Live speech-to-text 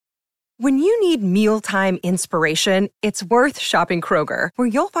When you need mealtime inspiration, it's worth shopping Kroger, where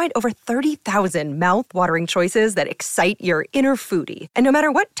you'll find over 30,000 mouth-watering choices that excite your inner foodie. And no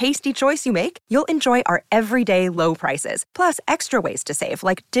matter what tasty choice you make, you'll enjoy our everyday low prices, plus extra ways to save,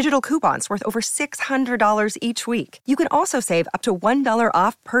 like digital coupons worth over $600 each week. You can also save up to $1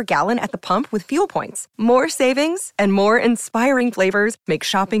 off per gallon at the pump with fuel points. More savings and more inspiring flavors make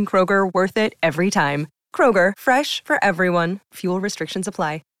shopping Kroger worth it every time. Kroger, fresh for everyone. Fuel restrictions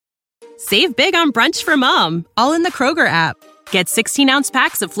apply. Save big on brunch for mom, all in the Kroger app. Get 16-ounce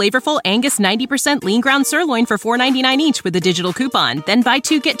packs of flavorful Angus 90% lean ground sirloin for $4.99 each with a digital coupon. Then buy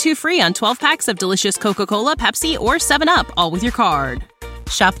 2, get 2 free on 12 packs of delicious Coca-Cola, Pepsi, or 7-Up, all with your card.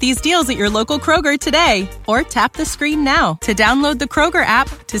 Shop these deals at your local Kroger today, or tap the screen now to download the Kroger app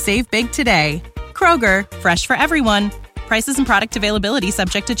to save big today. Kroger, fresh for everyone. Prices and product availability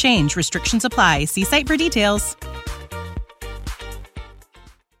subject to change. Restrictions apply. See site for details.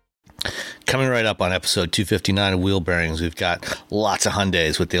 Coming right up on episode 259 of Wheel Bearings, we've got lots of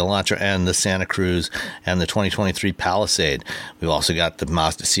Hyundais with the Elantra and the Santa Cruz and the 2023 Palisade. We've also got the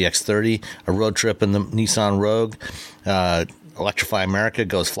Mazda CX-30, a road trip in the Nissan Rogue. Electrify America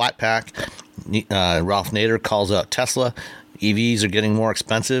goes flat pack. Ralph Nader calls out Tesla. EVs are getting more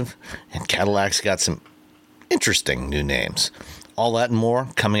expensive. And Cadillac's got some interesting new names. All that and more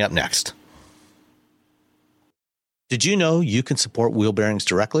coming up next. Did you know you can support Wheel Bearings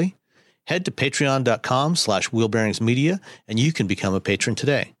directly? Head to patreon.com/wheelbearingsmedia and you can become a patron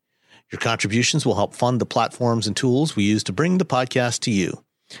today. Your contributions will help fund the platforms and tools we use to bring the podcast to you.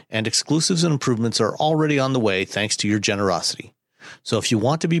 And exclusives and improvements are already on the way thanks to your generosity. So if you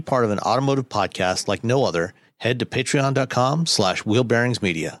want to be part of an automotive podcast like no other, head to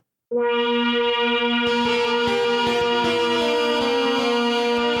patreon.com/wheelbearingsmedia.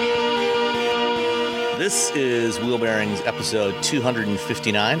 This is Wheel Bearings episode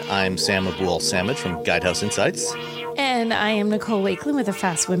 259. I'm Sam Abuel-Samad from Guidehouse Insights. And I am Nicole Wakeland with the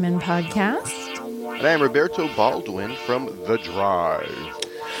Fast Women podcast. And I am Roberto Baldwin from The Drive.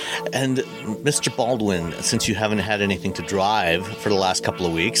 And Mr. Baldwin, since you haven't had anything to drive for the last couple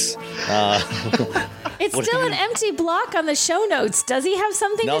of weeks... It's still an empty block on the show notes. Does he have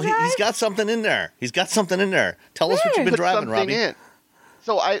something to drive? No, he's got something in there. Tell us what you've been driving, Robbie.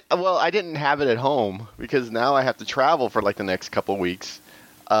 So I didn't have it at home because now I have to travel for like the next couple weeks.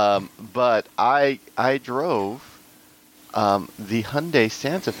 But I drove the Hyundai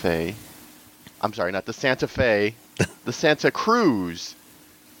Santa Fe. I'm sorry, not the Santa Fe, the Santa Cruz.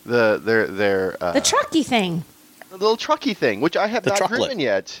 The trucky thing. The little trucky thing, which I have not driven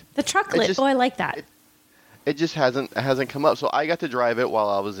yet. The trucklet. I like that. It just hasn't come up. So I got to drive it while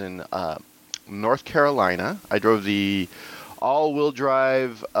I was in North Carolina. I drove the all-wheel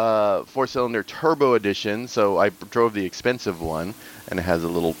drive 4-cylinder turbo edition. So I drove the expensive one, and it has a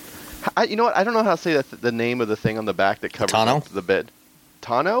little. You know what? I don't know how to say the name of the thing on the back that covers the bed.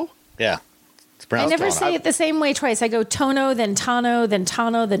 Tonneau? Yeah. I never say it the same way twice. I go Tono, then Tano, then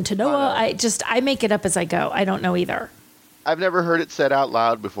Tano, then Tanoa. I make it up as I go. I don't know either. I've never heard it said out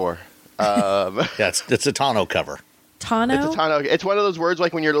loud before. Yeah, it's a Tonneau cover. Tano? It's a Tonneau. It's one of those words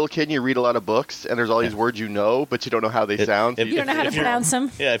like when you're a little kid and you read a lot of books and there's all these words you know, but you don't know how they sound. You don't know how to pronounce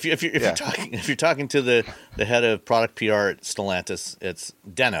them. Yeah, if you're talking to the head of product PR at Stellantis, it's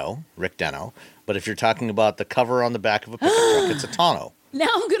Deno, Rick Deno. But if you're talking about the cover on the back of a pickup truck, it's a Tonneau. Now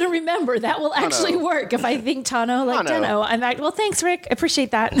I'm going to remember. That will actually work. If I think Tano like Deno, I'm like, well, thanks, Rick. I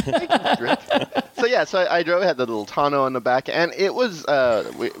appreciate that. So I drove. It had the little Tonneau on the back, and it was.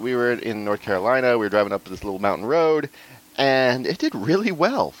 We were in North Carolina. We were driving up this little mountain road, and it did really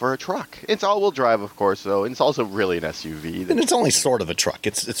well for a truck. It's all-wheel drive, of course, though. And it's also really an SUV. And it's only sort of a truck.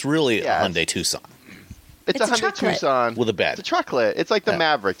 It's really a Hyundai Tucson. It's a Hyundai Tucson with a bed. It's a trucklet. It's like the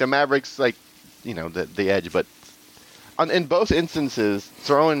Maverick. The Maverick's like, the edge, but. In both instances,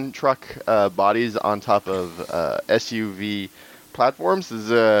 throwing truck bodies on top of SUV platforms is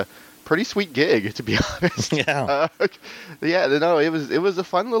a pretty sweet gig, to be honest. Yeah. It was a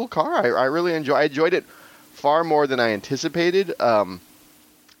fun little car. I really enjoyed it far more than I anticipated.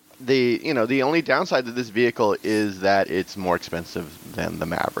 The only downside to this vehicle is that it's more expensive than the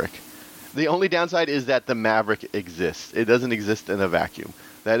Maverick. The only downside is that the Maverick exists. It doesn't exist in a vacuum.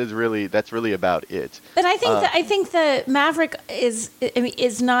 That's really about it. But I think the Maverick is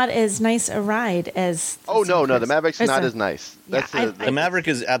not as nice a ride as. The Maverick's not as nice. The Maverick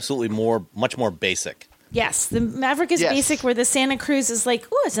is absolutely much more basic. Yes, the Maverick is basic, where the Santa Cruz is like,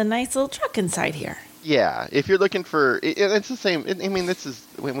 oh, it's a nice little truck inside here. Yeah, if you're looking for, it's the same. I mean, this is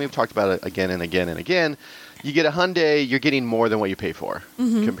when we've talked about it again and again and again. You get a Hyundai, you're getting more than what you pay for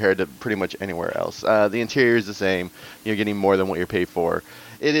compared to pretty much anywhere else. The interior is the same. You're getting more than what you pay for.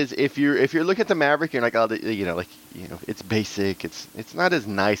 It is. If you're looking at the Maverick, you're like, oh, it's basic. It's not as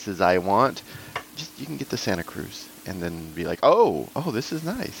nice as I want. Just you can get the Santa Cruz and then be like, oh, this is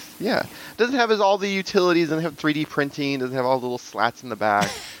nice. Yeah, doesn't have all the utilities. Doesn't have 3D printing. Doesn't have all the little slats in the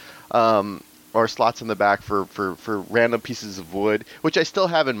back. Or slots in the back for random pieces of wood, which I still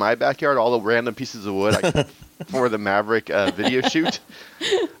have in my backyard. All the random pieces of wood for the Maverick video shoot.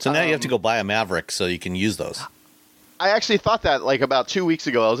 So now you have to go buy a Maverick so you can use those. I actually thought that like about 2 weeks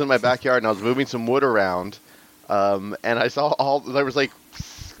ago. I was in my backyard and I was moving some wood around, and I saw there was like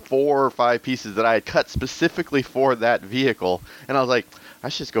 4 or 5 pieces that I had cut specifically for that vehicle, and I was like, I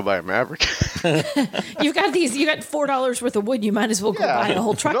should just go buy a Maverick. You got $4 worth of wood. You might as well go buy a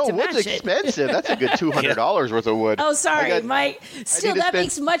whole truck to match it. No, wood's expensive. That's a good $200 worth of wood. Oh, sorry, Mike. Still, that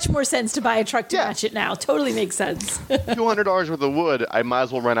makes much more sense to buy a truck to match it now. Totally makes sense. $200 worth of wood, I might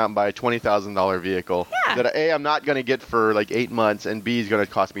as well run out and buy a $20,000 vehicle that A, I'm not going to get for like 8 months, and B, is going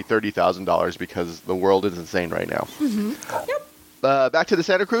to cost me $30,000 because the world is insane right now. Mm-hmm. Yep. Back to the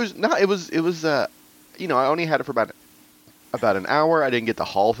Santa Cruz. No, it was. I only had it for about an hour. I didn't get to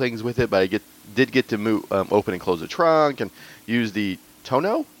haul things with it, but I did get to move, open and close the trunk and use the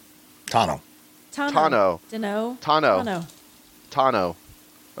tonneau. Tonneau.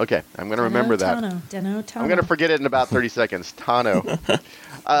 Okay, I'm going to remember that. Tonneau. I'm going to forget it in about 30 seconds. Tonneau.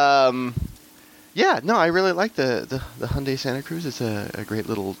 I really like the Hyundai Santa Cruz. It's a great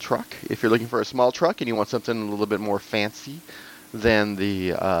little truck. If you're looking for a small truck and you want something a little bit more fancy than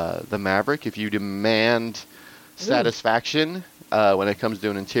the Maverick, if you demand satisfaction when it comes to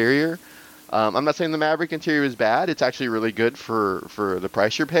an interior. I'm not saying the Maverick interior is bad. It's actually really good for the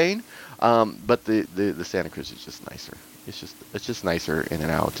price you're paying. But the Santa Cruz is just nicer. It's just nicer in and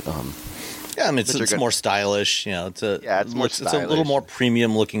out. It's more stylish. It's more stylish. It's a little more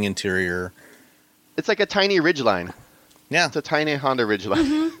premium looking interior. It's like a tiny Ridgeline. Yeah, it's a tiny Honda Ridgeline.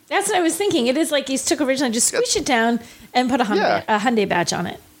 Mm-hmm. That's what I was thinking. It is like you took a Ridgeline, just squish it down, and put a Hyundai badge on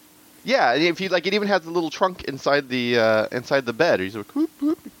it. Yeah, if you like, it even has a little trunk inside the bed. You just put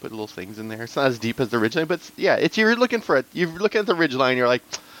little things in there. It's not as deep as the Ridgeline, but you're looking for it. You're looking at the Ridgeline, you're like,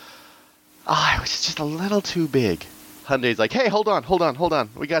 it was just a little too big. Hyundai's like, hey, hold on.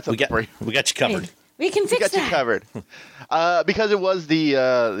 We got something for you. We got you covered. We can fix that. We got you covered. Because it was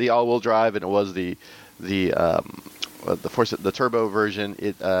the all-wheel drive and it was the turbo version.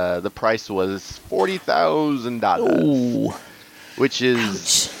 The price was $40,000, which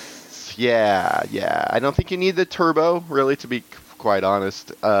is. Ouch. Yeah. I don't think you need the turbo, really, to be quite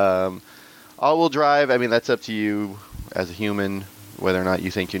honest. All-wheel drive, I mean, that's up to you as a human, whether or not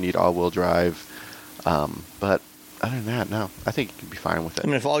you think you need all-wheel drive. But other than that, no. I think you can be fine with it. I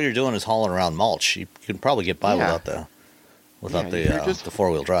mean, if all you're doing is hauling around mulch, you can probably get by without the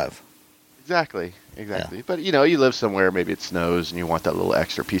four-wheel drive. Exactly. Yeah. But, you live somewhere, maybe it snows, and you want that little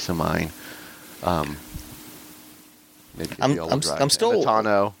extra peace of mind. I'm still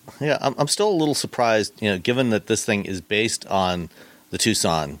Tonneau. Yeah, I'm still a little surprised, given that this thing is based on the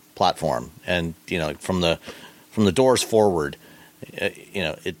Tucson platform, and from the doors forward,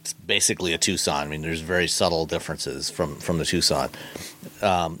 it's basically a Tucson. I mean, there's very subtle differences from the Tucson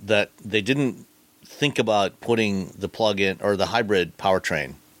that they didn't think about putting the plug-in or the hybrid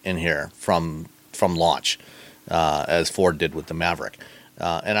powertrain in here from launch, as Ford did with the Maverick.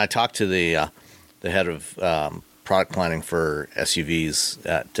 And I talked to the head of product planning for SUVs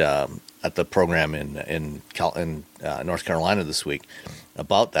at the program in North Carolina this week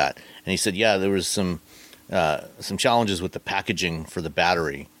about that, and he said, there was some challenges with the packaging for the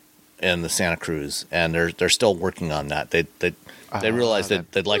battery in the Santa Cruz, and they're still working on that. They realized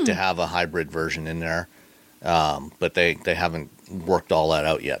that they'd like to have a hybrid version in there, but they haven't worked all that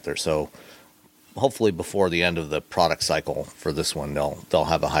out yet. So hopefully before the end of the product cycle for this one, they'll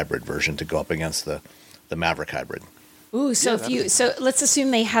have a hybrid version to go up against the Maverick hybrid. Ooh, so let's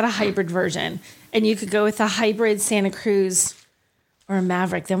assume they had a hybrid version, and you could go with a hybrid Santa Cruz or a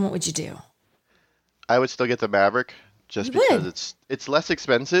Maverick. Then what would you do? I would still get the Maverick just because it's less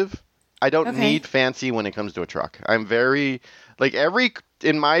expensive. I don't need fancy when it comes to a truck. I'm very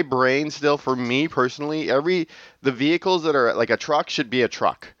in my brain still, for me personally, the vehicles that are like a truck should be a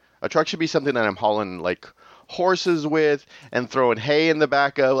truck. A truck should be something that I'm hauling like horses with and throwing hay in the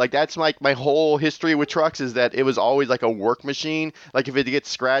back of. Like, that's like my whole history with trucks, is that it was always like a work machine. Like, if it gets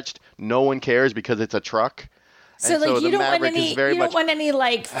scratched, no one cares because it's a truck. So you don't want any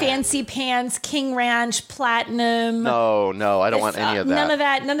like fancy pants, King Ranch, Platinum. No, I don't want any of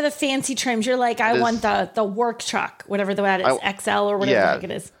that. None of the fancy trims. You're like, I want the work truck, whatever that is, XL or whatever the heck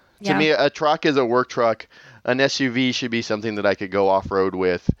it is. Yeah. To me, a truck is a work truck. An SUV should be something that I could go off-road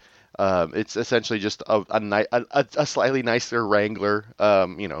with. It's essentially just a slightly nicer Wrangler. A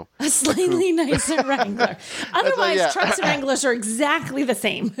slightly nicer Wrangler. Otherwise, yeah. trucks and Wranglers are exactly the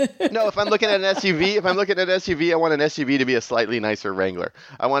same. No, if I'm looking at an SUV, I want an SUV to be a slightly nicer Wrangler.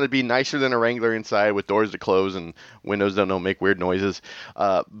 I want it to be nicer than a Wrangler inside with doors to close and windows that don't make weird noises.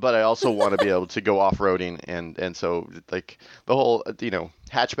 But I also want to be able to go off-roading, and so like the whole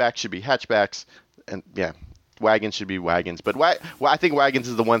hatchback should be hatchbacks, and yeah. Wagons should be wagons, but I think wagons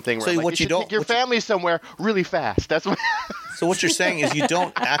is the one thing where So I'm like, what you you should don't- take your what you- family somewhere really fast. That's what. So what you're saying is you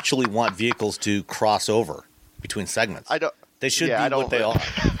don't actually want vehicles to cross over between segments. I don't. They should yeah, I be don't- what they are.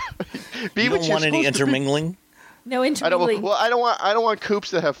 Be You what don't you're want any supposed to be. intermingling. No I intermingling. don't. Well, I don't want coupes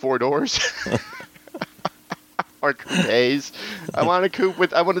that have 4 doors. Or coupes. I want a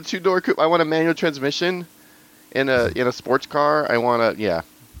 2-door coupe. I want a manual transmission in a sports car. I want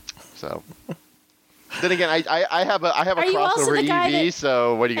So. Then again, I have a Are you also crossover the guy EV. that-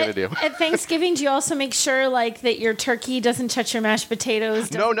 So what are you gonna do? At Thanksgiving, do you also make sure that your turkey doesn't touch your mashed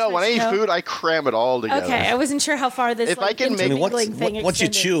potatoes? No. When I eat food, I cram it all together. Okay, I wasn't sure how far this If I can make- intermingling thing once you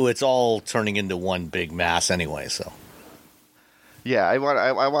extended. chew, it's all turning into one big mass anyway. So Yeah, I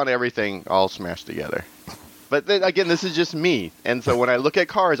want everything all smashed together. But then again, this is just me, and so when I look at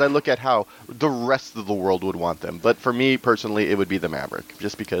cars, I look at how the rest of the world would want them. But for me personally, it would be the Maverick,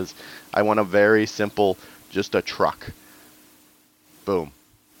 just because I want a very simple, just a truck. Boom,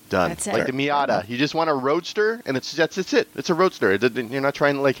 done. That's it. Like the Miata, you just want a roadster, and that's it. It's a roadster. You're not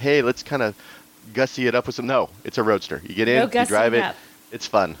trying to hey, let's kind of gussy it up with some. No, it's a roadster. You get in, No you gussying drive it. up. It's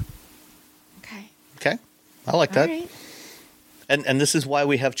fun. Okay. okay, I like All that. right. And this is why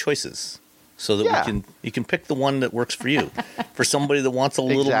we have choices, so that Yeah. you can pick the one that works for you. For somebody that wants a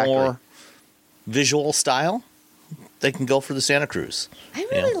little Exactly. more visual style, they can go for the Santa Cruz. I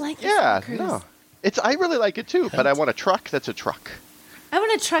really like this Yeah, Cruise. no. I really like it too, but I want a truck that's a truck. I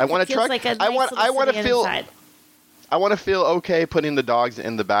want a truck I want that a feels truck. like a I nice want- little I wanna sedan feel- inside. I want to feel okay putting the dogs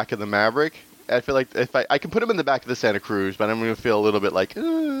in the back of the Maverick. I feel like if I can put them in the back of the Santa Cruz, but I'm going to feel a little bit like,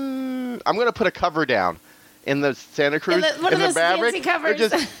 I'm going to put a cover down in the Santa Cruz. one of In the those fancy covers. they're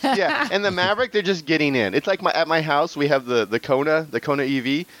just, yeah, and the Maverick, they're just getting in. It's like at my house, we have the Kona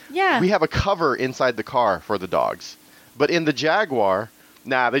EV. Yeah. We have a cover inside the car for the dogs. But in the Jaguar,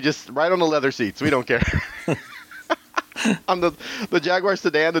 they just right on the leather seats. We don't care. On the Jaguar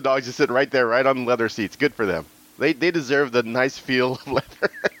sedan, the dogs just sit right there, right on the leather seats. Good for them. They deserve the nice feel of leather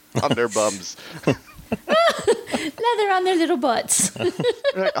on their bums. Leather on their little butts.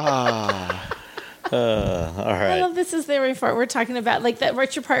 Like, All I right. love this is the report. We're talking about that.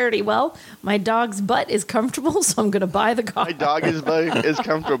 What's your priority? Well, my dog's butt is comfortable, so I'm going to buy the car. my dog is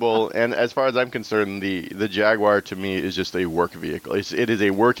comfortable, and as far as I'm concerned, the Jaguar to me is just a work vehicle. It is a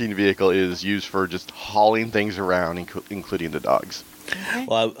working vehicle. It is used for just hauling things around, including the dogs.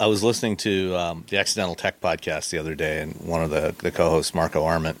 Well, I was listening to the Accidental Tech podcast the other day, and one of the co-hosts, Marco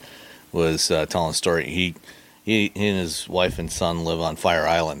Arment, was telling a story. He and his wife and son live on Fire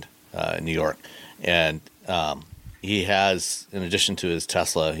Island in New York, and he has, in addition to his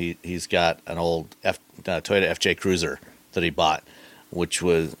Tesla, he's got an old Toyota FJ Cruiser that he bought, which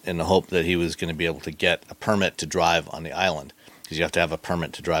was in the hope that he was going to be able to get a permit to drive on the island, because you have to have a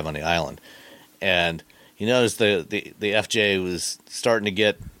permit to drive on the island. And he noticed the FJ was starting to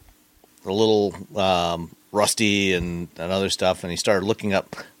get a little rusty and other stuff, and he started looking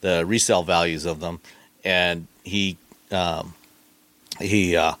up the resale values of them, and he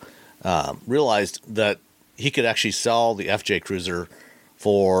realized that he could actually sell the FJ Cruiser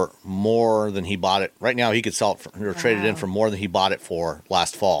for more than he bought it. Right now, he could sell it or trade it in for more than he bought it for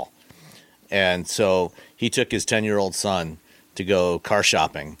last fall. And so he took his 10-year-old son to go car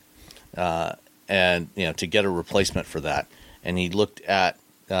shopping, and to get a replacement for that. And he looked at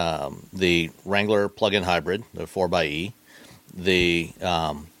the Wrangler plug-in hybrid, the 4xe, the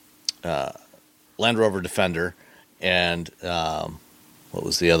Land Rover Defender, and what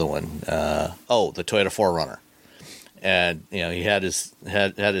was the other one? The Toyota 4Runner. And he had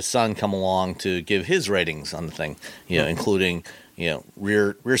his son come along to give his ratings on the thing, including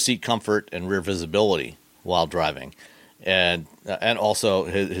rear seat comfort and rear visibility while driving, and also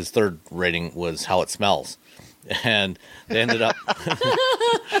his third rating was how it smells. And they ended up,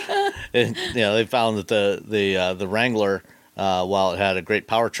 they found that the Wrangler, while it had a great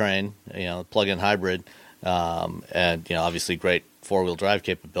powertrain, plug-in hybrid, and obviously great four-wheel drive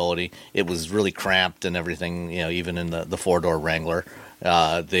capability, it was really cramped and everything. Even in the four-door Wrangler,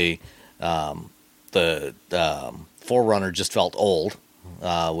 the 4Runner just felt old,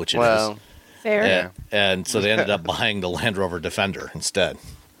 which it is. Fair. And so they ended up buying the Land Rover Defender instead.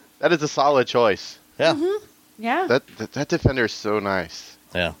 That is a solid choice. Yeah, Yeah. That Defender is so nice.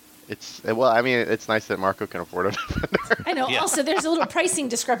 yeah. it's nice that Marco can afford a Defender. I know. Also, there's a little pricing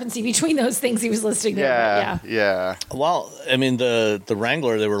discrepancy between those things he was listing there. Yeah. Well, I mean, the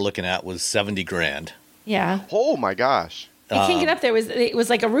Wrangler they were looking at was $70,000. Yeah. Oh my gosh. It can't get up there. It was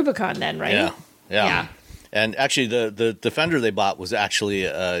like a Rubicon then, right? Yeah. And actually, the Defender they bought was actually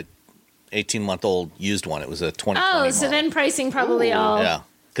a 18-month-old used one. It was a 2020 Oh, so model. then pricing probably all. Yeah.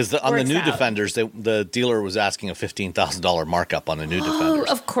 Because on the works new out. Defenders, the dealer was asking a $15,000 markup on the new Defenders.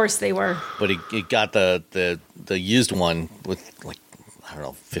 Of course they were. But he got the used one with, like, I don't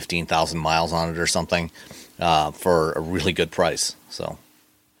know, 15,000 miles on it or something for a really good price. So,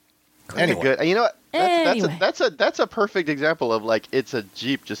 anyway. Good. You know what? Anyway. That's a perfect example of, like, it's a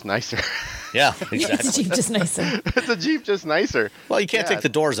Jeep just nicer. Yeah, It's exactly. Jeep, just nicer. It's a Jeep just nicer. Well, you can't take the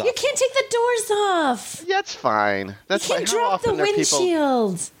doors off. You can't take the doors off. Yeah, it's fine. That's You fine. can't How drop the often are people?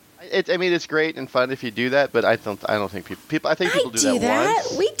 windshield. It's great and fun if you do that, but I don't think people. I think people do that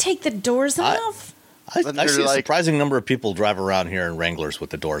once. We take the doors off. I They're see a like- surprising number of people drive around here in Wranglers with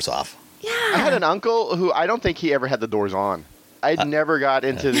the doors off. Yeah. I had an uncle who I don't think he ever had the doors on. I never got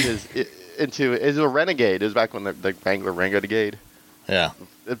into it was a Renegade. It was back when the Wrangler Renegade. Yeah.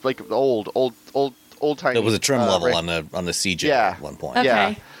 It's like old time. There was a trim level on the CJ Yeah. at one point. Okay.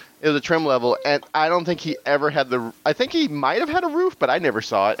 Yeah. It was a trim level, and I don't think he ever had I think he might have had a roof, but I never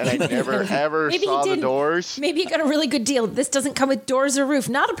saw it, and I never ever Maybe he saw the didn't. doors. Maybe you got a really good deal. This doesn't come with doors or roof.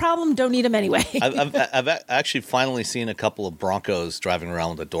 Not a problem. Don't need them anyway. I've actually finally seen a couple of Broncos driving around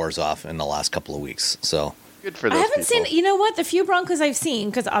with the doors off in the last couple of weeks. So Good for I those haven't people. seen, you know what? The few Broncos I've seen,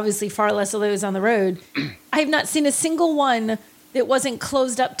 because obviously far less of those on the road, I have not seen a single one that wasn't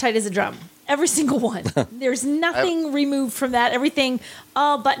closed up tight as a drum. Every single one. There's nothing removed from that. Everything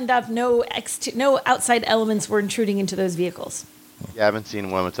all buttoned up. No outside elements were intruding into those vehicles. Yeah, I haven't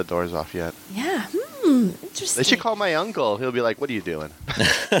seen one with the doors off yet. Yeah. Interesting. They should call my uncle. He'll be like, "What are you doing?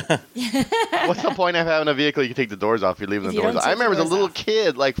 What's the point of having a vehicle you can take the doors off? You're leaving If the you doors don't off." I take the remember as a doors little off.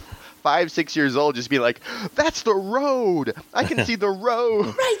 kid, like 5, 6 years old, just being like, "That's the road. I can see the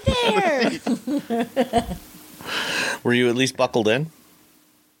road." Right there. were you at least buckled in?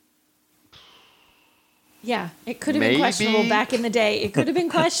 Yeah. It could have been Maybe. questionable back in the day. It could have been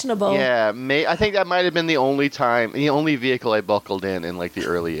questionable. Yeah, I think that might have been the only vehicle I buckled in like the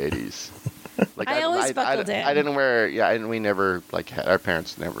early '80s. Like I always buckled in. I didn't wear. Yeah, we never our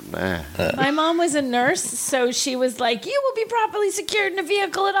parents never. Nah. My mom was a nurse, so she was like, "You will be properly secured in a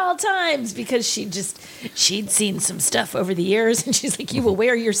vehicle at all times," because she'd seen some stuff over the years, and she's like, "You will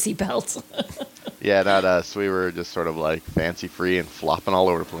wear your seatbelt." Yeah, not us. We were just sort of like fancy free and flopping all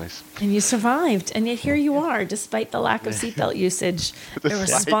over the place. And you survived, and yet here you are, despite the lack of seatbelt usage, the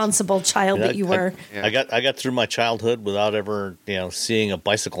responsible child that you were. I got through my childhood without ever seeing a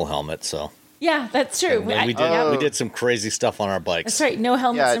bicycle helmet. So Yeah, that's true. and we did some crazy stuff on our bikes. That's right. No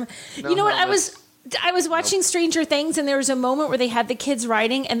helmets. Yeah, You know what? helmets. I was watching Stranger Things, and there was a moment where they had the kids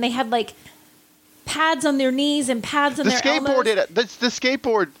riding, and they had like pads on their knees and pads on The their skateboard. elbows. That's the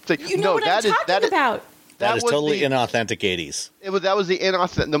skateboard thing. You know what I'm talking about. That is was totally the- inauthentic 80s. That was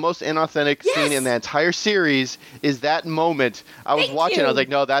the most inauthentic scene in the entire series. Is that moment? I was Thank watching. you. I was like,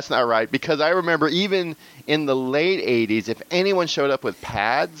 no, that's not right. Because I remember even in the late '80s, if anyone showed up with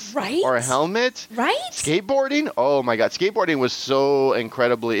pads Right? or a helmet, Right? skateboarding. Oh my God, skateboarding was so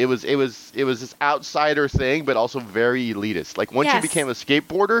incredibly. It was this outsider thing, but also very elitist. Like once you Yes. became a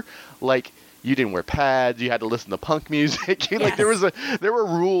skateboarder, like. You didn't wear pads. You had to listen to punk music. Like there were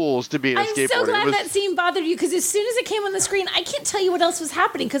rules to being a I'm skateboarder. so It glad was- that scene bothered you, because as soon as it came on the screen, I can't tell you what else was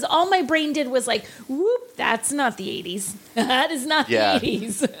happening, because all my brain did was like, whoop, that's not the 80s. That is not Yeah. the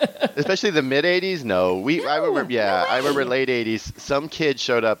 80s. Especially the mid '80s. I remember. Yeah, I remember late '80s. Some kid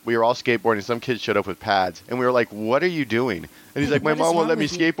showed up. We were all skateboarding. Some kid showed up with pads, and we were like, "What are you doing?" And he's like, "My What is mom won't wrong let me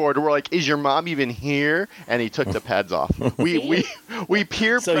with you?" skateboard." And we're like, "Is your mom even here?" And he took the pads off. We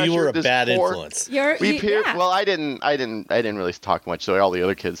peer So pressured you were a this bad poor- influence. Yeah. Well, I didn't really talk much, so all the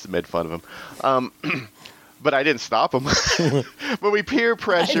other kids made fun of him. But I didn't stop him. But we peer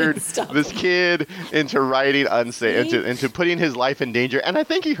pressured stop this kid into riding unsafe, See? into putting his life in danger, and I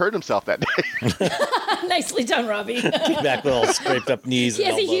think he hurt himself that day. Nicely done, Robbie. Back with all scraped up knees He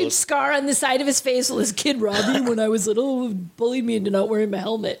and has a huge elbows. scar on the side of his face. Well, this kid Robbie, when I was little, bullied me into not wearing my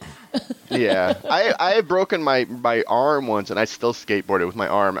helmet. Yeah, I had broken my arm once, and I still skateboarded with my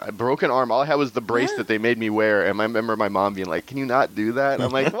arm. A broken arm. All I had was the brace that they made me wear, and I remember my mom being like, "Can you not do that?" And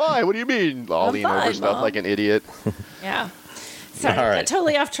I'm like, "Why? What do you mean?" All I'm leaning over fine, stuff Mom. like an idiot. Yeah. Sorry, All I right. got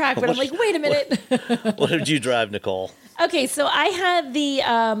totally off track, but I'm like, wait a minute. What did you drive, Nicole? Okay, so I had the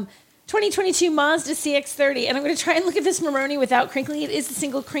 2022 Mazda CX-30, and I'm going to try and look at this Maroni without crinkling. It is the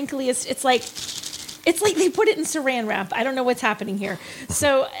single crinkliest. It's like It's like they put it in saran wrap. I don't know what's happening here.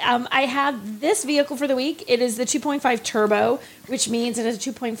 So I have this vehicle for the week. It is the 2.5 turbo, which means it has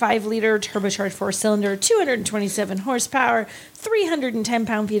a 2.5 liter turbocharged 4-cylinder, 227 horsepower, 310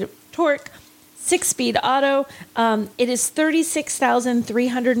 pound-feet of torque, 6-speed auto. It is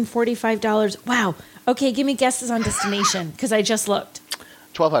 $36,345. Wow. Okay, give me guesses on destination because I just looked.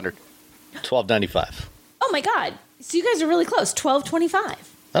 $1,200. $1,295. Oh my God! So you guys are really close. $1,225.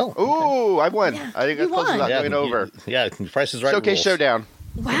 Oh. Ooh, I won. Yeah, I got you close won. without going over. The price is right. Showcase rules. Showdown.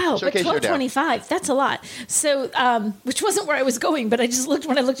 Wow, but Showcase Showdown. $1,225. That's a lot. So, which wasn't where I was going, but I just looked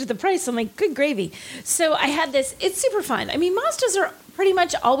when I looked at the price. I'm like, good gravy. So I had this. It's super fun. I mean, Mazdas are pretty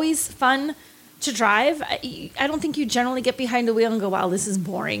much always fun to drive. I don't think you generally get behind a wheel and go, wow, this is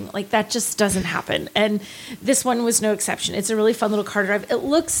boring. Like that just doesn't happen. And this one was no exception. It's a really fun little car to drive. It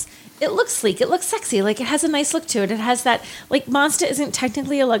looks sleek. It looks sexy. Like it has a nice look to it. It has that, like Mazda isn't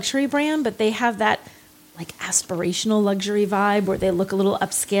technically a luxury brand, but they have that like aspirational luxury vibe where they look a little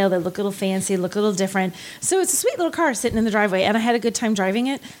upscale. They look a little fancy, look a little different. So it's a sweet little car sitting in the driveway and I had a good time driving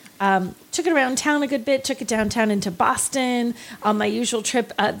it. Took it around town a good bit, took it downtown into Boston on my usual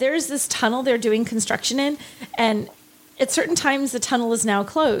trip. There's this tunnel they're doing construction in, and at certain times the tunnel is now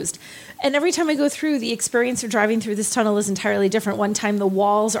closed. And every time I go through, the experience of driving through this tunnel is entirely different. One time the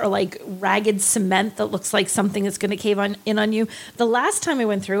walls are like ragged cement that looks like something that's going to cave in on you. The last time I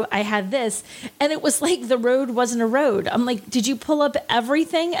went through, I had this, and it was like the road wasn't a road. I'm like, did you pull up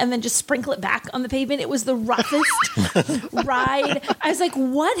everything and then just sprinkle it back on the pavement? It was the roughest ride. I was like,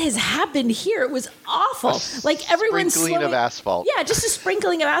 what has happened here? It was awful. Like everyone's sprinkling of asphalt. Yeah, just a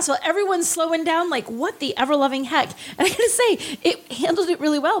sprinkling of asphalt. Everyone's slowing down. Like, what the ever-loving heck? And I gotta say, it handled it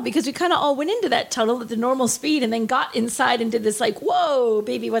really well because we kind of all went into that tunnel at the normal speed and then got inside and did this like, whoa,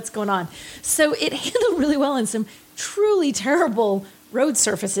 baby, what's going on? So it handled really well in some truly terrible road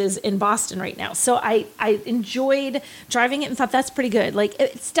surfaces in Boston right now. So I enjoyed driving it and thought that's pretty good. Like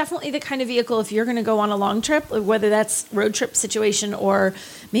it's definitely the kind of vehicle if you're going to go on a long trip, whether that's road trip situation or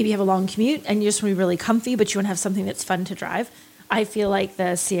maybe you have a long commute and you just want to be really comfy, but you want to have something that's fun to drive. I feel like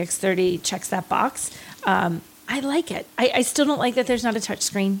the CX-30 checks that box. I like it. I still don't like that there's not a touch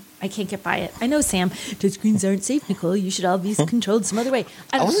screen. I can't get by it. I know, Sam, touch screens aren't safe, Nicole. You should all be controlled some other way.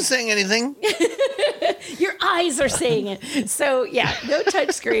 I wasn't saying anything. Your eyes are saying it. So, yeah, no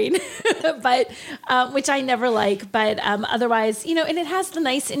touch screen, but which I never like. But otherwise, you know, and it has the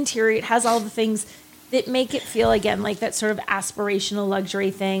nice interior. It has all the things that make it feel, again, like that sort of aspirational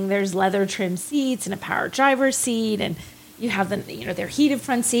luxury thing. There's leather trim seats and a power driver's seat, and you have their heated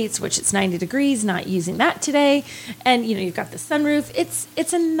front seats, which it's 90 degrees, not using that today. And, you know, you've got the sunroof. It's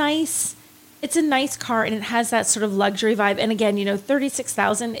a nice car, and it has that sort of luxury vibe. And again, you know,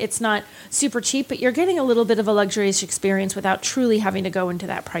 $36,000, it's not super cheap, but you're getting a little bit of a luxurious experience without truly having to go into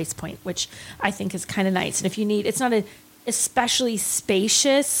that price point, which I think is kind of nice. And if you need, it's not a especially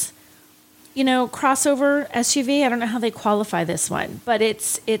spacious, you know, crossover SUV. I don't know how they qualify this one, but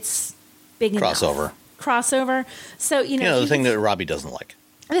it's big enough. Crossover. So, you know, the thing that Robbie doesn't like.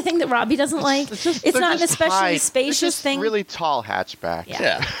 The thing that Robbie doesn't like. It's not an especially spacious thing. Really tall hatchback.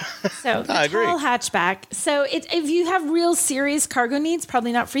 Yeah. So the tall hatchback. So if you have real serious cargo needs,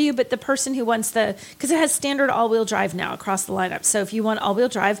 probably not for you, but the person who wants because it has standard all-wheel drive now across the lineup. So if you want all-wheel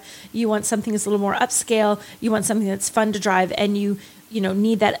drive, you want something that's a little more upscale, you want something that's fun to drive, and you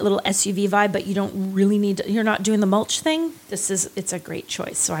need that little SUV vibe, but you don't really you're not doing the mulch thing. It's a great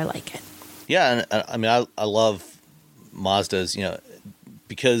choice. So I like it. Yeah, and I mean, I love Mazdas, you know,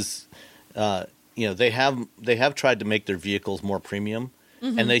 because you know they have tried to make their vehicles more premium,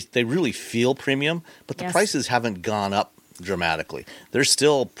 and they really feel premium, but the prices haven't gone up dramatically. They're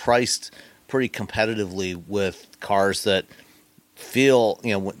still priced pretty competitively with cars that feel,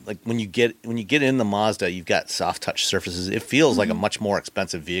 you know, like when you get in the Mazda, you've got soft touch surfaces. It feels like a much more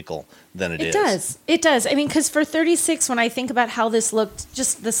expensive vehicle than it is. It does. I mean, because for 36, when I think about how this looked,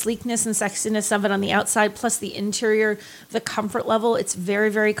 just the sleekness and sexiness of it on the outside, plus the interior, the comfort level, it's very,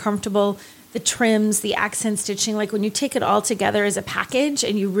 very comfortable. The trims, the accent stitching, like when you take it all together as a package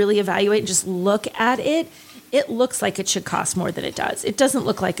and you really evaluate and just look at it, it looks like it should cost more than it does. It doesn't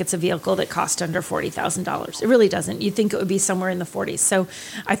look like it's a vehicle that costs under $40,000. It really doesn't. You'd think it would be somewhere in the 40s. So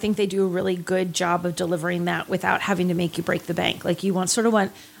I think they do a really good job of delivering that without having to make you break the bank. Like you want,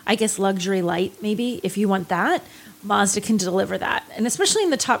 I guess, luxury light maybe. If you want that, Mazda can deliver that. And especially in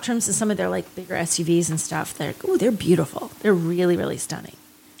the top trims of some of their like bigger SUVs and stuff, they're beautiful. They're really, really stunning.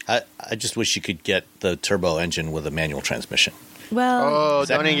 I just wish you could get the turbo engine with a manual transmission. Well, Oh,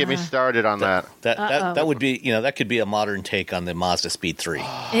 don't even get me started on that. That would be, that could be a modern take on the Mazda Speed 3.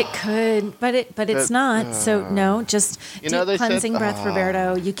 it could, but it's not. So no, just deep they said- cleansing breath,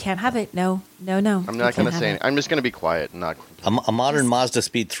 Roberto. You can't have it. No. I'm not going to say anything. I'm just going to be quiet and not. A modern Mazda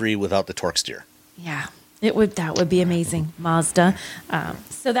Speed 3 without the torque steer. Yeah, that would be amazing, Mazda.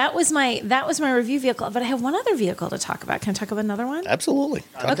 So that was my review vehicle. But I have one other vehicle to talk about. Can I talk about another one? Absolutely.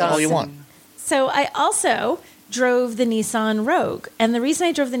 Talk Okay. all you want. So I also drove the Nissan Rogue. And the reason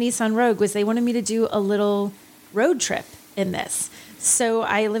I drove the Nissan Rogue was they wanted me to do a little road trip in this. So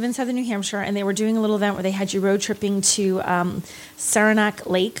I live in southern New Hampshire, and they were doing a little event where they had you road tripping to Saranac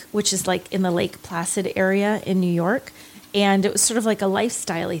Lake, which is like in the Lake Placid area in New York. And it was sort of like a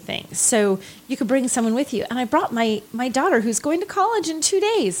lifestyle-y thing. So you could bring someone with you. And I brought my daughter, who's going to college in 2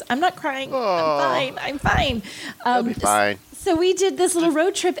 days. I'm not crying. Oh. I'm fine. I'll be fine. So we did this little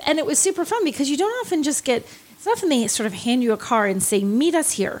road trip, and it was super fun because you don't often just get, it's often they sort of hand you a car and say, meet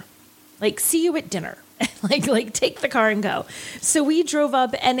us here. Like, see you at dinner. like take the car and go. So we drove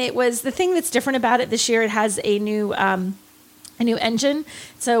up, and it was the thing that's different about it this year. It has a new engine.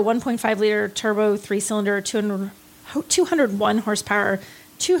 It's a 1.5 liter turbo 3-cylinder, 201 horsepower,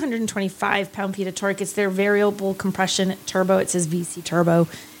 225 pound-feet of torque. It's their variable compression turbo. It says VC turbo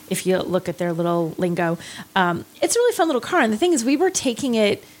if you look at their little lingo. It's a really fun little car. And the thing is, we were taking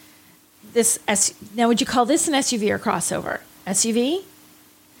it, now would you call this an SUV or crossover? SUV?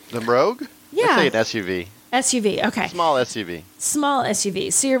 The Rogue? Yeah. I'd say an SUV. SUV, okay. Small SUV. Small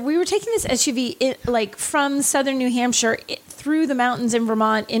SUV. So we were taking this SUV from southern New Hampshire through the mountains in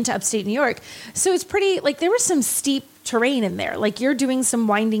Vermont into upstate New York. So it's pretty, there was some steep terrain in there. Like you're doing some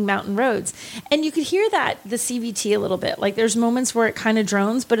winding mountain roads. And you could hear the CVT a little bit. Like there's moments where it kind of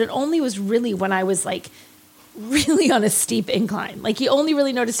drones, but it only was really when I was really on a steep incline. Like you only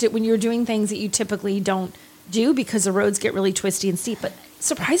really noticed it when you were doing things that you typically don't do because the roads get really twisty and steep, but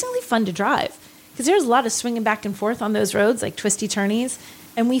surprisingly fun to drive. Because there's a lot of swinging back and forth on those roads, like twisty turnies.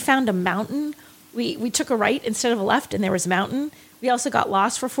 And we found a mountain. We took a right instead of a left, and there was a mountain. We also got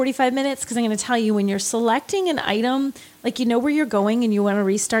lost for 45 minutes because I'm going to tell you, when you're selecting an item, you know where you're going and you want to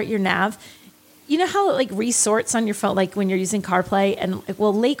restart your nav, you know how it resorts on your phone, like when you're using CarPlay? And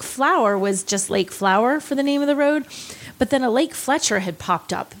Lake Flower was just Lake Flower for the name of the road. But then a Lake Fletcher had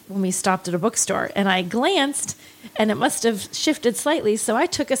popped up when we stopped at a bookstore. And I glanced, and it must have shifted slightly. So I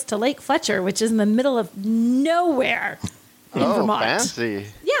took us to Lake Fletcher, which is in the middle of nowhere in Vermont. Fancy.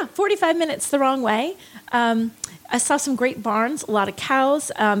 Yeah, 45 minutes the wrong way. I saw some great barns, a lot of cows.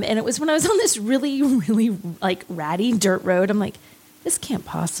 And it was when I was on this really, really ratty dirt road. I'm like, this can't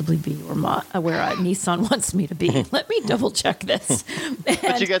possibly be where Nissan wants me to be. Let me double check this.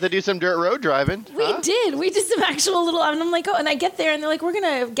 But you got to do some dirt road driving. We did. We did some actual little, and I'm like, and I get there and they're like, we're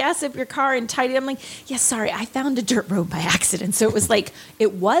going to gas up your car and tidy it. I'm like, yeah, sorry, I found a dirt road by accident. So it was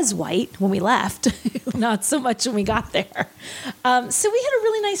it was white when we left, not so much when we got there. So we had a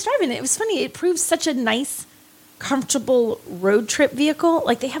really nice drive, and it was funny. It proved such a nice, comfortable road trip vehicle.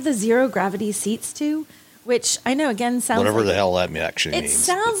 They have the zero gravity seats too. Which I know, again, sounds whatever the hell that actually means. It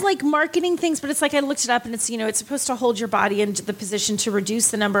sounds like marketing things, but it's I looked it up, and it's, it's supposed to hold your body into the position to reduce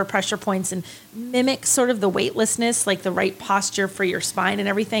the number of pressure points and mimic sort of the weightlessness, the right posture for your spine and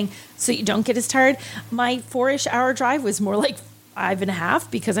everything, so you don't get as tired. My 4-ish hour drive was more like 5.5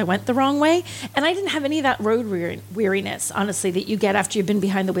 because I went the wrong way, and I didn't have any of that road weariness, honestly, that you get after you've been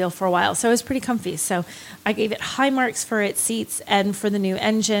behind the wheel for a while. So I was pretty comfy. So I gave it high marks for its seats and for the new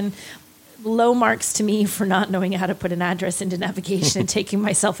engine. Low marks to me for not knowing how to put an address into navigation and taking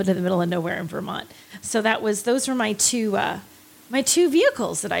myself into the middle of nowhere in Vermont. So those were my two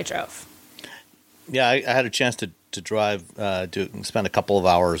vehicles that I drove. Yeah, I had a chance to drive, spend a couple of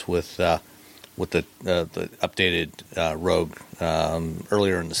hours with the updated Rogue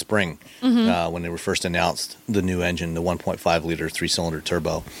earlier in the spring when they were first announced the new engine, the 1.5 liter 3-cylinder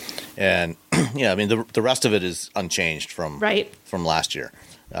turbo, and yeah, I mean the rest of it is unchanged from last year.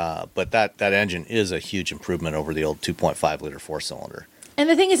 But that engine is a huge improvement over the old 2.5 liter 4-cylinder. And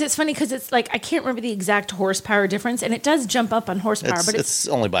the thing is, it's funny because it's I can't remember the exact horsepower difference, and it does jump up on horsepower, but it's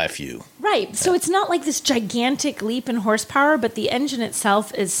only by a few. Right. Yeah. So it's not this gigantic leap in horsepower, but the engine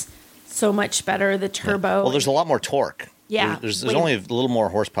itself is so much better. The turbo. Yeah. Well, there's a lot more torque. Yeah. There's only a little more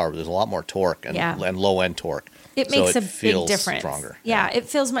horsepower, but there's a lot more torque and low end torque. It makes a big difference. Stronger. Yeah, it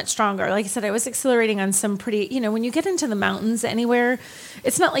feels much stronger. Like I said, I was accelerating on some pretty, when you get into the mountains anywhere,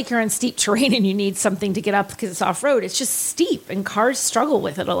 it's not like you're on steep terrain and you need something to get up because it's off-road. It's just steep, and cars struggle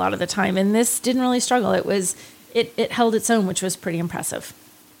with it a lot of the time. And this didn't really struggle. It held its own, which was pretty impressive.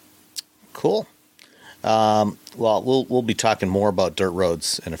 Cool. Well, we'll be talking more about dirt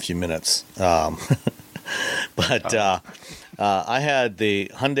roads in a few minutes. But I had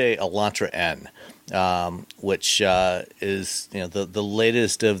the Hyundai Elantra N, which is the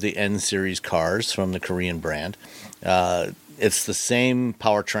latest of the N series cars from the Korean brand. It's the same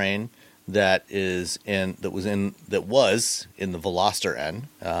powertrain that was in the Veloster N,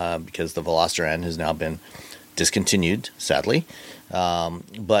 because the Veloster N has now been discontinued, sadly.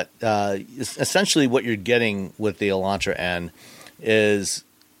 But essentially, what you're getting with the Elantra N is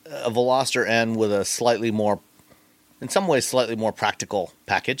a Veloster N with a in some ways, slightly more practical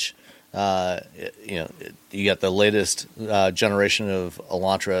package. You got the latest generation of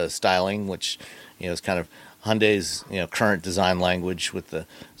Elantra styling, which is kind of Hyundai's current design language, with the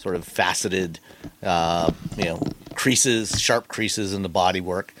sort of faceted creases, sharp creases in the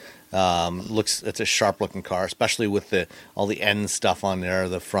bodywork. It's a sharp looking car, especially with all the N stuff on there,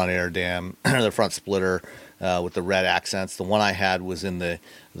 the front air dam, the front splitter with the red accents. The one I had was in the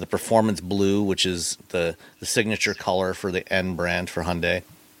performance blue, which is the signature color for the N brand for Hyundai.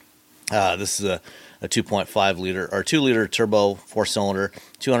 This is a 2.5 liter or 2 liter turbo 4-cylinder,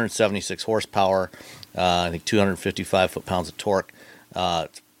 276 horsepower. I think 255 foot-pounds of torque.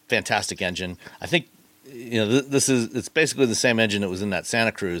 Fantastic engine. I think it's basically the same engine that was in that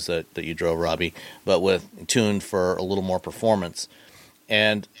Santa Cruz that you drove, Robbie, but tuned for a little more performance.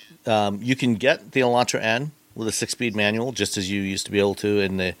 And you can get the Elantra N with a 6-speed manual, just as you used to be able to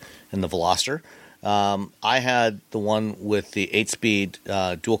in the Veloster. I had the one with the 8-speed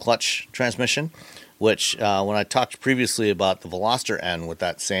dual clutch transmission, which when I talked previously about the Veloster N with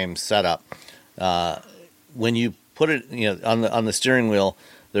that same setup, when you put it on the steering wheel,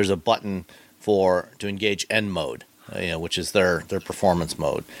 there's a button to engage N mode, which is their performance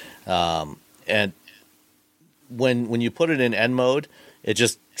mode. And when you put it in N mode, it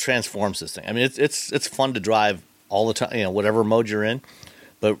just transforms this thing. I mean, it's fun to drive all the time, whatever mode you're in.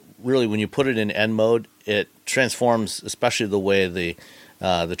 But really, when you put it in N mode, it transforms, especially the way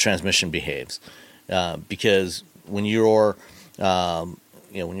the transmission behaves. Because when you're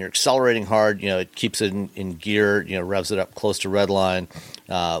when you're accelerating hard, it keeps it in gear, revs it up close to red line.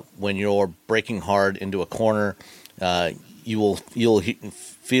 When you're braking hard into a corner, you'll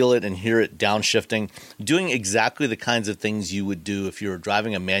feel it and hear it downshifting, doing exactly the kinds of things you would do if you were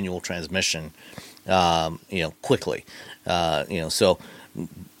driving a manual transmission, quickly. So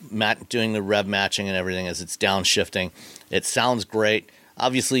doing the rev matching and everything as it's downshifting, it sounds great.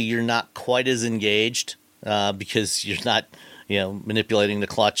 Obviously, you're not quite as engaged because you're not manipulating the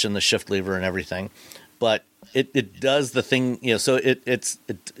clutch and the shift lever and everything, but it does the thing, so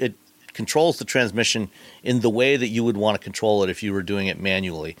it controls the transmission in the way that you would want to control it if you were doing it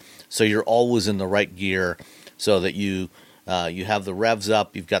manually. So you're always in the right gear, so that you have the revs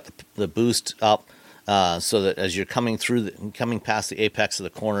up, you've got the boost up, so that as you're coming past the apex of the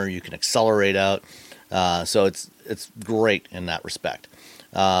corner, you can accelerate out. So it's great in that respect.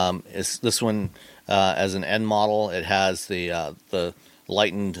 This one, as an N model, it has the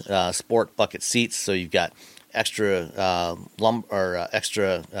lightened sport bucket seats, so you've got extra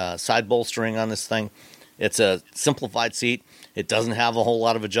extra side bolstering on this thing. It's a simplified seat. It doesn't have a whole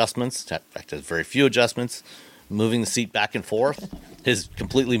lot of adjustments. In fact, there's very few adjustments. Moving the seat back and forth is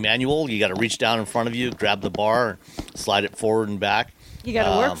completely manual. You got to reach down in front of you, grab the bar, slide it forward and back. You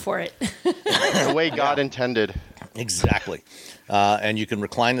got to work for it. The way God intended. Exactly. And you can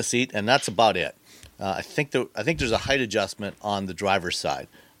recline the seat, and that's about it. I think there's a height adjustment on the driver's side,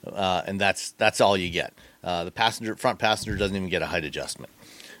 and that's all you get. The front passenger doesn't even get a height adjustment.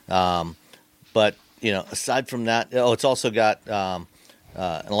 But aside from that, it's also got an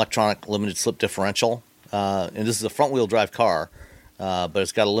electronic limited slip differential, and this is a front wheel drive car, but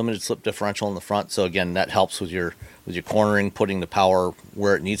it's got a limited slip differential in the front. So again, that helps with your cornering, putting the power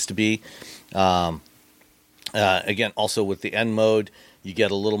where it needs to be. Again, also with the N mode, you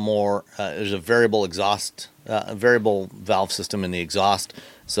get a little more. There's a variable valve system in the exhaust,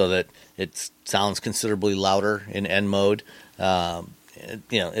 so that it sounds considerably louder in N mode.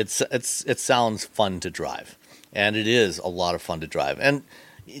 It sounds fun to drive, and it is a lot of fun to drive. And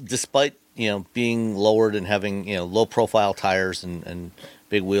despite being lowered and having low profile tires and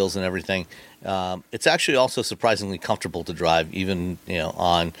big wheels and everything, it's actually also surprisingly comfortable to drive, even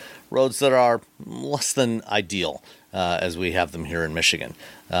on roads that are less than ideal, as we have them here in Michigan.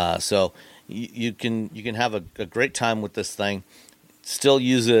 So you can have a great time with this thing. Still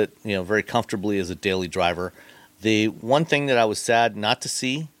use it very comfortably as a daily driver. The one thing that I was sad not to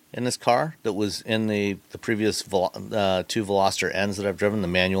see in this car that was in the previous two Veloster Ns that I've driven, the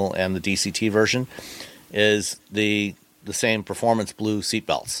manual and the DCT version, is the same performance blue seat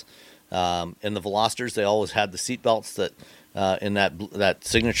belts. In the Velosters, they always had the seat belts that in that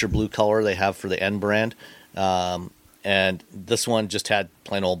signature blue color they have for the N brand. and this one just had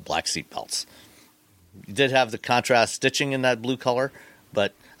plain old black seat belts. You did have the contrast stitching in that blue color,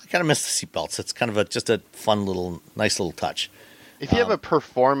 but I kind of miss the seat belts. It's kind of just a fun nice little touch. If you have a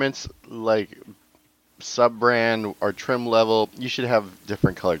performance like sub-brand or trim level, you should have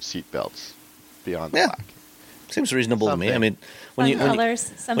different colored seat belts beyond black. Seems reasonable to me. I mean, when you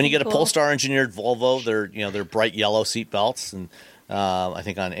get a Polestar engineered Volvo, they're bright yellow seat belts, and I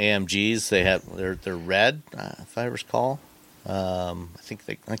think on AMGs they're red, if I recall. I think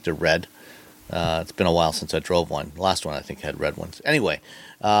they're red. It's been a while since I drove one. The last one I think had red ones. Anyway,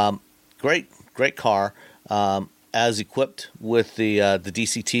 great car. As equipped with the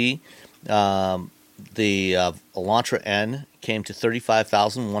DCT, the Elantra N came to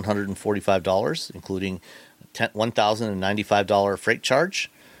 $35,145, including $1,095 freight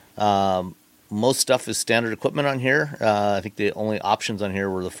charge. Most stuff is standard equipment on here. I think the only options on here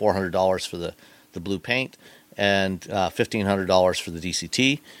were the $400 for the blue paint and $1,500 for the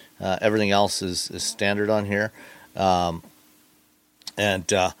DCT. Everything else is standard on here. And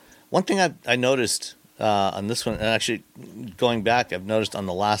one thing I noticed on this one, and actually going back, I've noticed on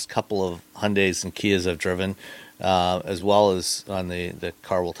the last couple of Hyundais and Kias I've driven, as well as on the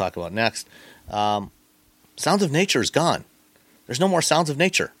car we'll talk about next, Sounds of Nature is gone. There's no more Sounds of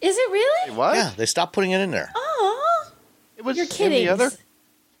Nature. Is it really? What? Yeah, they stopped putting it in there. Oh, it was you're kidding. In the other?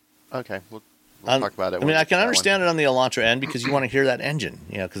 Okay, we'll talk about it. I mean, I can understand it on the Elantra N because you want to hear that engine,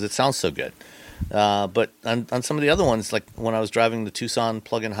 because it sounds so good. But on some of the other ones, like when I was driving the Tucson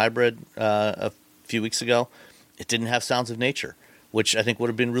plug-in hybrid a few weeks ago, it didn't have Sounds of Nature, which I think would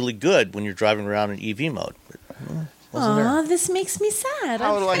have been really good when you're driving around in EV mode. Aw, this makes me sad.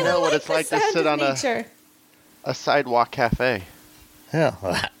 How do I know what it's like to sit on a sidewalk cafe? Yeah,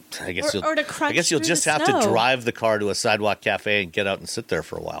 I guess you'll just have to drive the car to a sidewalk cafe and get out and sit there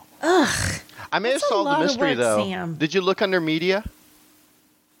for a while. Ugh. I may have solved the mystery, though. Sam. Did you look under media?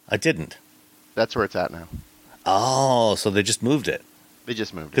 I didn't. That's where it's at now. Oh, so they just moved it. They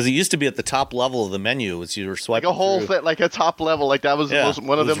just moved it. Because it used to be at the top level of the menu as you were swiping like a whole through. like a top level. Like that was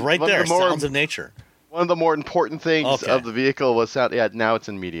one of the right there. Sounds of Nature. One of the more important things of the vehicle was sound. Yeah, now it's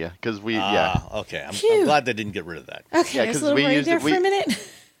in media because we. Okay. I'm glad they didn't get rid of that. Okay, I was a little worried there for a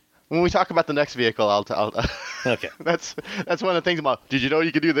minute. When we talk about the next vehicle, I'll okay. That's one of the things about. Did you know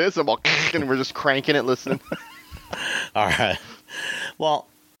you could do this? And we're just cranking it, listening. All right. Well.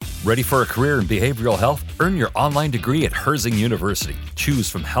 Ready for a career in behavioral health? Earn your online degree at Herzing University. Choose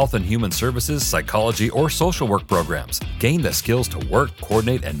from health and human services, psychology, or social work programs. Gain the skills to work,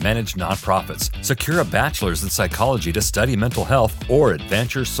 coordinate, and manage nonprofits. Secure a bachelor's in psychology to study mental health, or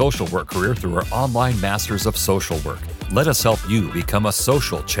advance your social work career through our online Masters of Social Work. Let us help you become a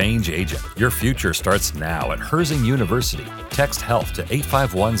social change agent. Your future starts now at Herzing University. Text HEALTH to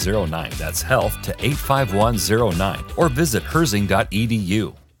 85109. That's HEALTH to 85109. Or visit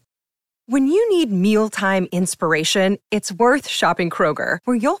herzing.edu. When you need mealtime inspiration, it's worth shopping Kroger,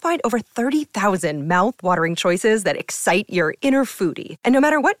 where you'll find over 30,000 mouth-watering choices that excite your inner foodie. And no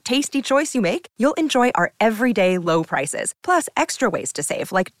matter what tasty choice you make, you'll enjoy our everyday low prices, plus extra ways to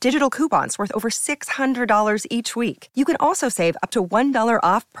save, like digital coupons worth over $600 each week. You can also save up to $1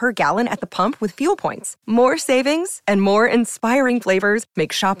 off per gallon at the pump with fuel points. More savings and more inspiring flavors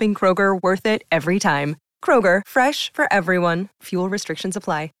make shopping Kroger worth it every time. Kroger, fresh for everyone. Fuel restrictions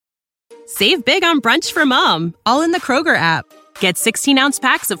apply. Save big on brunch for mom, all in the Kroger app. Get 16-ounce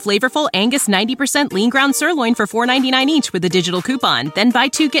packs of flavorful Angus 90% lean ground sirloin for $4.99 each with a digital coupon. Then buy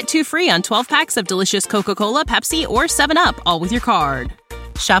 2, get 2 free on 12 packs of delicious Coca-Cola, Pepsi, or 7-Up, all with your card.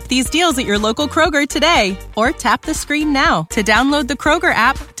 Shop these deals at your local Kroger today, or tap the screen now to download the Kroger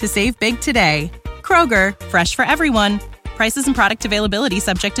app to save big today. Kroger, fresh for everyone. Prices and product availability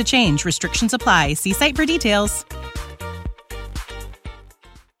subject to change. Restrictions apply. See site for details.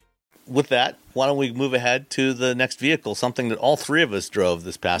 With that, why don't we move ahead to the next vehicle, something that all three of us drove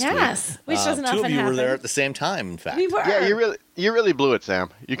this past week. Yes, which doesn't often happen. 2 of you were there at the same time, in fact. We were. Yeah, you really blew it, Sam.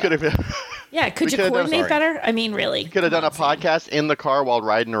 You could have. Yeah, could you coordinate better? I mean, really. You could have done a podcast in the car while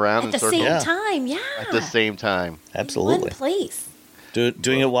riding around at the same time. Yeah, at the same time. Absolutely. In one place.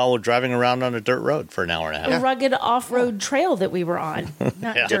 Doing it while we're driving around on a dirt road for an hour and a half. A rugged off-road trail that we were on.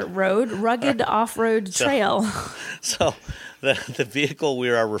 Not dirt road, rugged off-road trail. So the vehicle we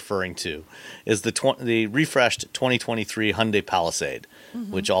are referring to is the refreshed 2023 Hyundai Palisade,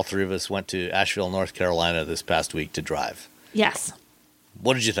 which all three of us went to Asheville, North Carolina this past week to drive. Yes.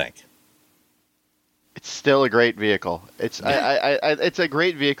 What did you think? It's still a great vehicle. It's a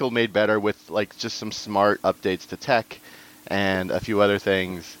great vehicle made better with like just some smart updates to tech and a few other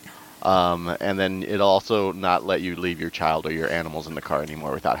things. And then it'll also not let you leave your child or your animals in the car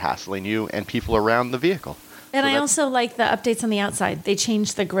anymore without hassling you and people around the vehicle. And So I that's- also like the updates on the outside. They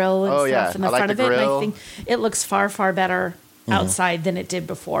changed the grill and Oh, stuff yeah. in the I like front the of it. And I grill. think it looks far, far better outside than it did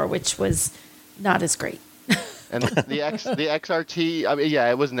before, which was not as great. And the XRT, I mean, yeah,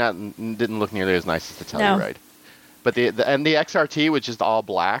 it was not didn't look nearly as nice as the Telluride. But the XRT, which is all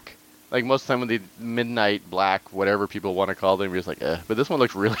black, like most of the time with the midnight black, whatever people want to call them, you're just like, But this one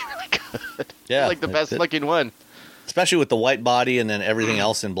looks really, really good. Yeah, like the best looking one. especially with the white body and then everything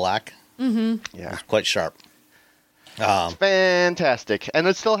else in black. Yeah. Quite sharp. Fantastic. And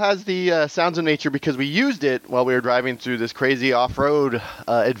it still has the sounds of nature because we used it while we were driving through this crazy off-road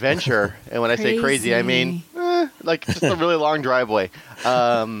adventure. And when I say crazy, I mean like just a really long driveway.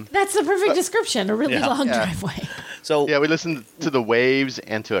 That's the perfect description, a really long Yeah. driveway. So Yeah, we listened to the waves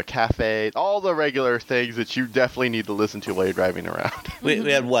and to a cafe, all the regular things that you definitely need to listen to while you're driving around. we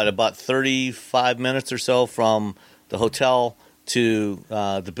had about 35 minutes or so from the hotel to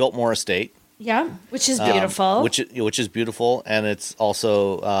the Biltmore Estate. Yeah, which is beautiful. Which is beautiful, and it's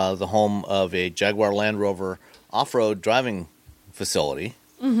also the home of a Jaguar Land Rover off-road driving facility,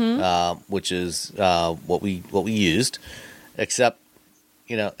 which is what we used. Except,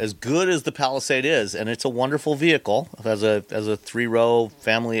 as good as the Palisade is, and it's a wonderful vehicle as a 3-row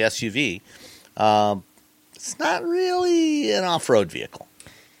family SUV, it's not really an off-road vehicle.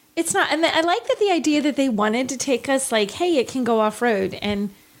 It's not, and I like that the idea that they wanted to take us like, hey, it can go off road,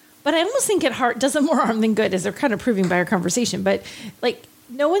 but I almost think it does it more harm than good, as they're kind of proving by our conversation. But like,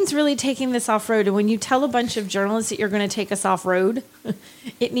 no one's really taking this off road, and when you tell a bunch of journalists that you're going to take us off road,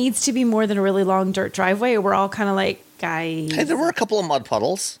 it needs to be more than a really long dirt driveway, or we're all kind of like, guys. Hey, there were a couple of mud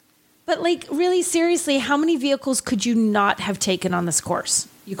puddles. But like, really seriously, how many vehicles could you not have taken on this course?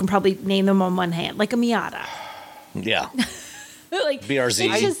 You can probably name them on one hand, like a Miata. Yeah. Like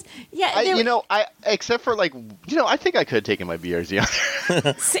BRZ. it's just, yeah, Except for I think I could have taken my BRZ on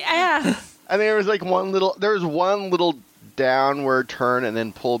there. yeah. And there was one little downward turn and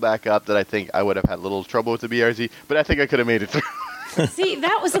then pull back up that I think I would have had a little trouble with the BRZ, but I think I could have made it through. See,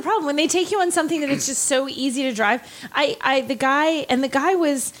 that was the problem when they take you on something that it's just so easy to drive.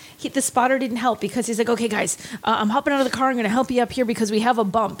 The spotter didn't help because he's like, okay, guys, I'm hopping out of the car. I'm going to help you up here because we have a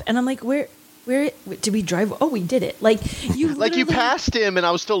bump. And I'm like, where did we drive? Oh, we did it. Like you passed him and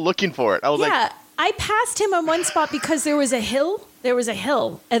I was still looking for it. I was like, I passed him on one spot because there was a hill.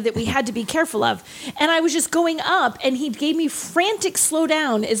 That we had to be careful of. And I was just going up and he gave me frantic slow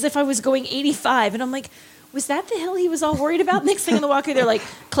down as if I was going 85. And I'm like, was that the hill he was all worried about? Next thing on the walkway, they're like,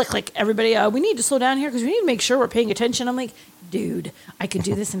 click, click, everybody, we need to slow down here because we need to make sure we're paying attention. I'm like, dude, I could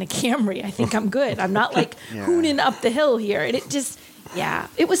do this in a Camry. I think I'm good. I'm not like hooning up the hill here. And it just,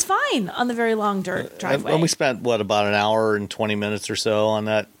 it was fine on the very long dirt driveway. And we spent, about an hour and 20 minutes or so on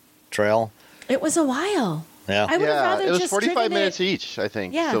that trail? It was a while. Yeah. I would have rather it was just 45 minutes each, I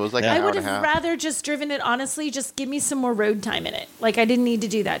think. Yeah. So it was like an I hour would and a have half. rather just driven it, honestly, just give me some more road time in it. Like, I didn't need to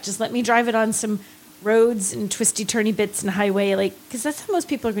do that. Just let me drive it on some roads and twisty turny bits and highway, because that's how most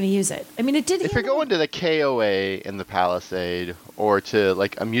people are going to use it. I mean, it did. If you're going to the KOA in the Palisade or to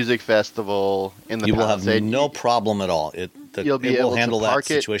like a music festival in the you will Palisade, have no problem at all. You'll be able will handle to that park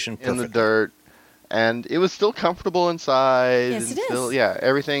situation it in the perfectly. dirt, and it was still comfortable inside. Yes, and it is. still, yeah,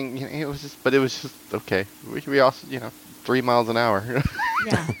 everything. It was just okay. We also 3 miles an hour.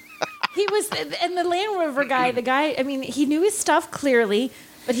 Yeah. He was, and the Land Rover guy, I mean, he knew his stuff clearly,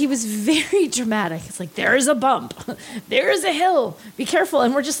 but he was very dramatic. It's like, there is a bump. There is a hill. Be careful.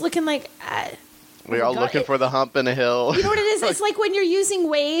 And we're just looking like, We're all looking for the hump in a hill. You know what it is? It's like when you're using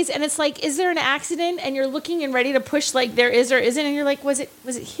Waze and it's like, is there an accident? And you're looking and ready to push like there is or isn't. And you're like, was it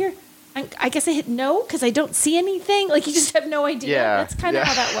here? I guess I hit no because I don't see anything. Like, you just have no idea. Yeah, That's kind of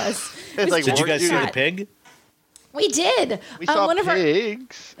yeah. how that was. It's like, Did you guys see the shot. pig? We did. We saw one of our,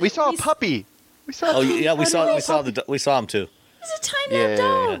 pigs. We saw a puppy. We saw. Oh yeah, we saw Little we saw him too. It's a tiny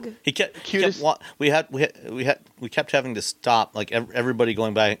dog. He kept Cutest- we kept having to stop. Like everybody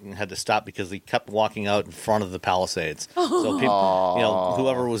going by had to stop because he kept walking out in front of the Palisades. So people,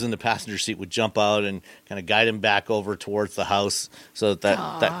 whoever was in the passenger seat would jump out and kind of guide him back over towards the house so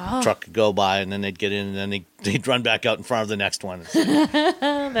that truck could go by, and then they'd get in, and then they'd run back out in front of the next one.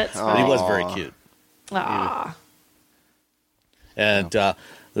 That's But he was very cute. Aw. And there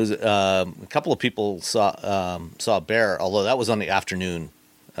was a couple of people saw a bear, although that was on the afternoon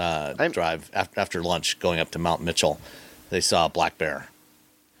drive after lunch going up to Mount Mitchell. They saw a black bear.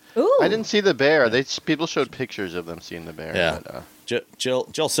 Ooh. I didn't see the bear. People showed pictures of them seeing the bear. Yeah. But, Jill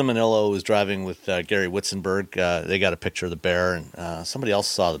Simonillo was driving with Gary Witzenberg. They got a picture of the bear, and somebody else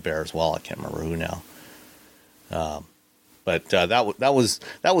saw the bear as well. I can't remember who now. But that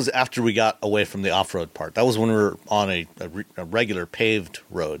was after we got away from the off-road part. That was when we were on a regular paved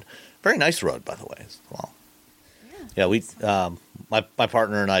road. Very nice road, by the way, as well. Yeah, we my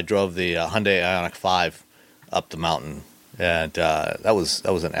partner and I drove the Hyundai Ioniq 5 up the mountain, and that was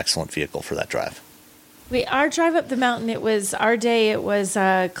an excellent vehicle for that drive. Our drive up the mountain, it was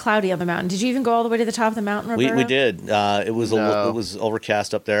cloudy on the mountain. Did you even go all the way to the top of the mountain, Roberto? We did. It was No. it was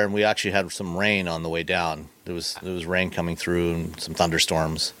overcast up there, and we actually had some rain on the way down. There was rain coming through and some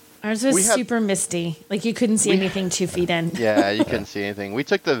thunderstorms. Ours was We had- super misty. Like you couldn't see anything 2 feet in. Yeah, you couldn't see anything. We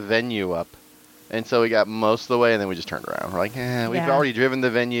took the Venue up, and so we got most of the way, and then we just turned around. We're like, we've Yeah. already driven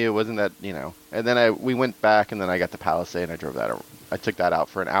the Venue. Wasn't that, And then we went back, and then I got the Palisade, and I drove that. I took that out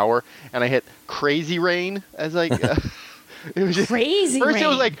for an hour, and I hit crazy rain as like. It was just, Crazy First, rain. it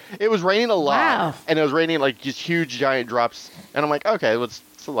was like it was raining a lot, Wow. and it was raining like just huge, giant drops. And I'm like, okay, well, it's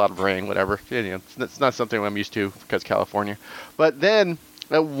a lot of rain, whatever. It's not something I'm used to because California. But then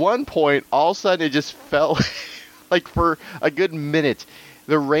at one point, all of a sudden, it just fell like for a good minute.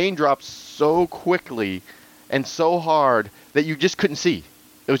 The rain dropped so quickly and so hard that you just couldn't see.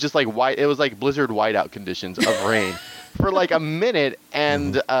 It was just like white. It was like blizzard whiteout conditions of rain for like a minute,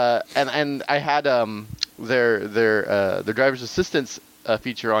 and I had their driver's assistance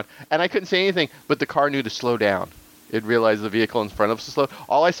feature on, and I couldn't say anything, but the car knew to slow down. It realized the vehicle in front of us was slow.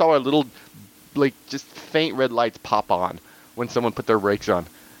 All I saw were little, like just faint red lights pop on when someone put their brakes on,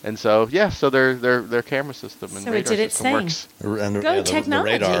 and so so their camera system and So it radar did its system thing. works. And Go the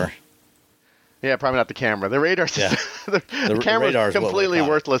technology. radar. Yeah, probably not the camera. The radar system. the camera's radar is what completely we're caught.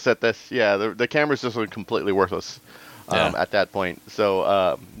 worthless at this. Yeah, the camera system was completely worthless Yeah. at that point.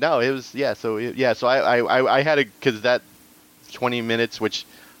 So no, it was So I had because that 20 minutes,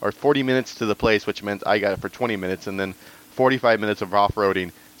 or 40 minutes to the place, which meant I got it for 20 minutes, and then 45 minutes of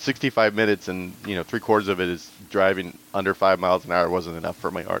off-roading, 65 minutes, and 3/4 of it is driving under 5 miles an hour wasn't enough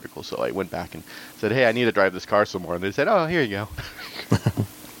for my article. So I went back and said, hey, I need to drive this car some more, and they said, oh, here you go.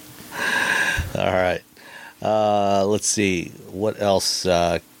 All right. Let's see what else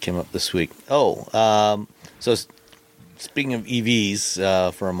came up this week. So speaking of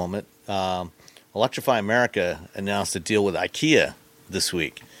EVs, for a moment, Electrify America announced a deal with IKEA this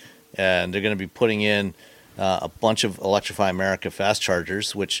week, and they're going to be putting in a bunch of Electrify America fast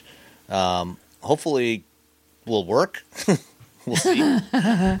chargers, which hopefully will work. We'll see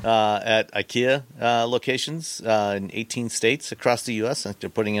at IKEA locations in 18 states across the U.S. I think they're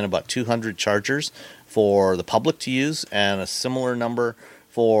putting in about 200 chargers for the public to use, and a similar number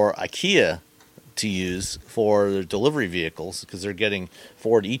for IKEA to use for their delivery vehicles, because they're getting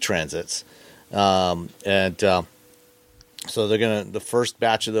Ford e-Transits. So the first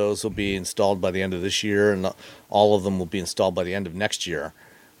batch of those will be installed by the end of this year, and all of them will be installed by the end of next year.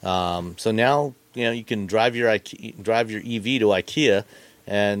 So now you can drive your EV to IKEA,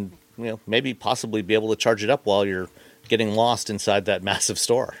 and maybe possibly be able to charge it up while you're getting lost inside that massive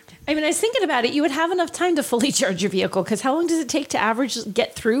store. I mean, I was thinking about it. You would have enough time to fully charge your vehicle, because how long does it take to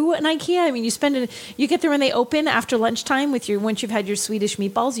get through an IKEA? I mean, you get there when they open after lunchtime once you've had your Swedish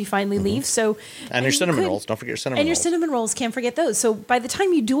meatballs, you finally leave. So And your cinnamon rolls. Don't forget your cinnamon rolls. And your cinnamon rolls, can't forget those. So by the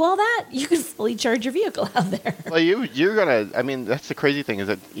time you do all that, you can fully charge your vehicle out there. Well, you're gonna. I mean, that's the crazy thing, is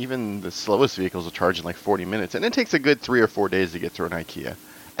that even the slowest vehicles will charge in like 40 minutes, and it takes a good 3 or 4 days to get through an IKEA.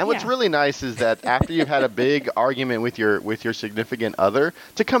 And what's Yeah. really nice is that after you've had a big argument with your significant other,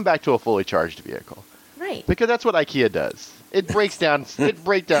 to come back to a fully charged vehicle, Right. because that's what IKEA does. It breaks down.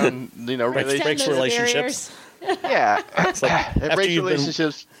 breaks Down breaks those relationships. barriers. Yeah, It's like it after breaks you've been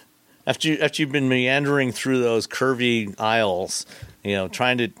relationships. after you've been meandering through those curvy aisles,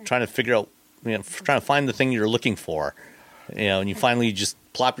 trying to figure out, trying to find the thing you're looking for, and you finally just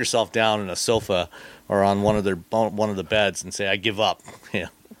plop yourself down in a sofa or on one of the beds and say, "I give up." Yeah.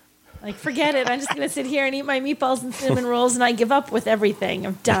 Like, forget it. I'm just going to sit here and eat my meatballs and cinnamon rolls, and I give up with everything.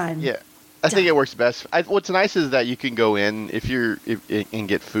 I'm done. Yeah, I think it works best. What's nice is that you can go in and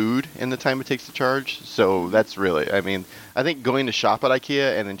get food in the time it takes to charge. So that's really, I mean, I think going to shop at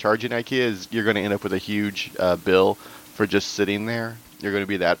IKEA and then charging IKEA you're going to end up with a huge bill for just sitting there. You're going to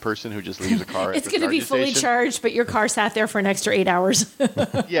be that person who just leaves a car. It's at the going to be charging fully station. charged, but your car sat there for an extra 8 hours.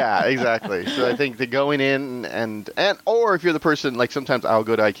 Yeah, exactly. So I think the going in and or if you're the person, like sometimes I'll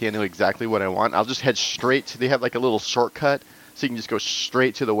go to IKEA and know exactly what I want. I'll just head straight they have like a little shortcut, so you can just go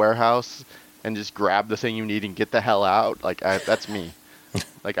straight to the warehouse and just grab the thing you need and get the hell out. Like that's me.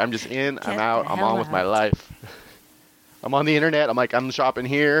 Like I'm just in, I'm Get out, the I'm hell on with my out. life. I'm on the internet. I'm like, I'm shopping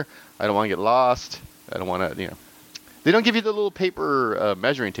here. I don't want to get lost. I don't want to, They don't give you the little paper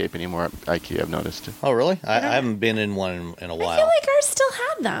measuring tape anymore at IKEA, I've noticed. Oh, really? I haven't been in one in a while. I feel like ours still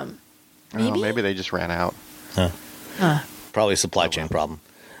had them. Maybe? Oh, maybe they just ran out. Probably a supply chain problem.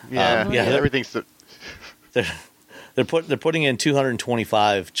 Yeah, yeah, everything's... They're putting in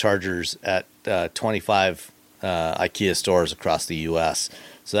 225 chargers at 25 IKEA stores across the U.S.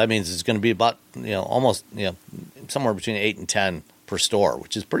 So that means it's going to be about almost somewhere between 8 and 10 per store,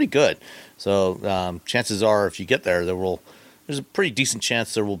 which is pretty good. So chances are, if you get there, there's a pretty decent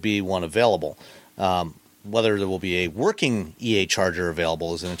chance there will be one available. Whether there will be a working EA charger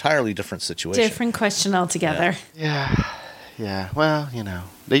available is an entirely different situation. Different question altogether. Yeah. Well,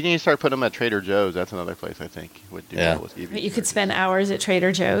 they need to start putting them at Trader Joe's. That's another place I think would do well with EV. But you could spend hours at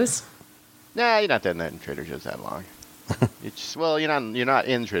Trader Joe's. Nah, you're not in Trader Joe's that long. You're not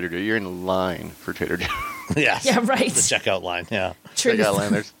in Trader Joe's. You're in line for Trader Joe's. Yes. Yeah, right. The checkout line. Yeah. True. Checkout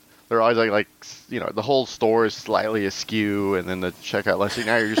line. They're always like the whole store is slightly askew, and then the checkout line. So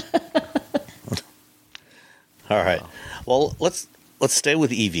now you're just. All right. Well, let's stay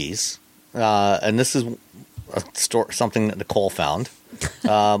with EVs, and this is something that Nicole found.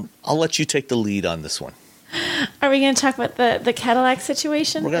 I'll let you take the lead on this one. Are we going to talk about the Cadillac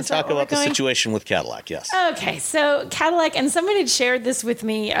situation? We're going to talk about the situation with Cadillac, yes. Okay, so Cadillac, and somebody had shared this with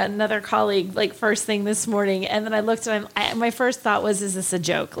me, another colleague, like first thing this morning, and then I looked at him. My first thought was, is this a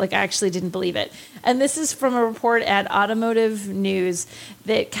joke? Like, I actually didn't believe it. And this is from a report at Automotive News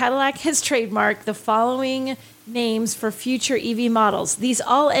that Cadillac has trademarked the following names for future EV models. These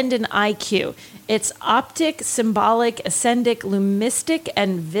all end in IQ. It's optic, symbolic, ascendic, lumistic,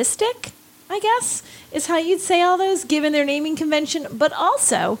 and vistic, I guess, is how you'd say all those, given their naming convention. But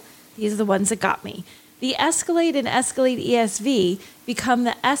also, these are the ones that got me. The Escalade and Escalade ESV become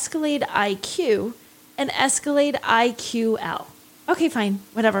the Escalade IQ and Escalade IQL. Okay, fine,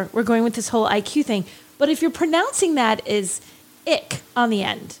 whatever. We're going with this whole IQ thing. But if you're pronouncing that as ick on the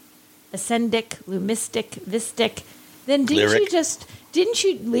end, ascendic, lumistic, vistic, then didn't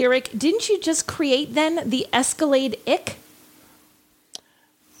you just create then the Escalade ick?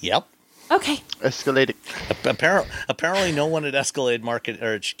 Yep. Okay. Escalade. Apparently, no one at Escalade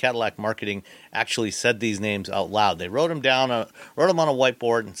Cadillac Marketing actually said these names out loud. They wrote them down, on a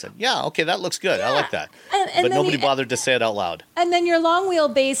whiteboard, and said, "Yeah, okay, that looks good. I like that." But nobody bothered to say it out loud. And then your long wheel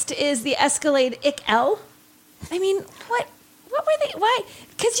based is the Escalade ICL. I mean, what were they? Why?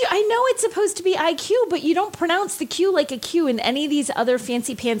 Because I know it's supposed to be IQ, but you don't pronounce the Q like a Q in any of these other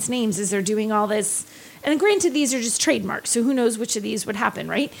fancy pants names as they're doing all this. And granted, these are just trademarks, so who knows which of these would happen,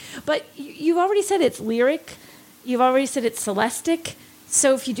 right? But you've already said it's lyric. You've already said it's celestic.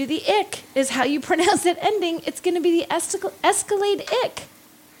 So if you do the ick is how you pronounce that ending, it's going to be the Escalade ick.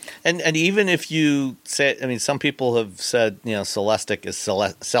 And even if you say, I mean, some people have said, celestic is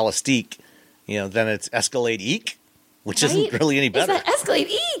celestique, then it's Escalade eek, which isn't really any better. Is that Escalade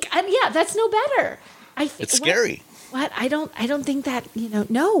eek? Yeah, that's no better. It's scary. What? I don't think that,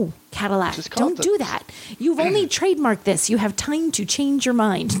 no, Cadillac, don't do that. You've only trademarked this. You have time to change your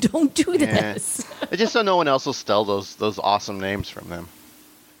mind. Don't do this. I just so no one else will steal those awesome names from them.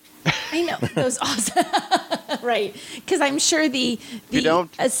 I know, those awesome. Right. Because I'm sure the if you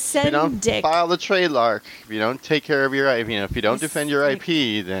don't ascendic. file the trademark, if you don't take care of your IP, if you don't defend your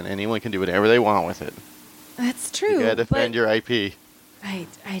IP, then anyone can do whatever they want with it. That's true. You gotta defend your IP. I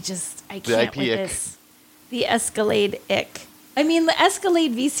can't IP with ick. this. The Escalade ick. I mean, the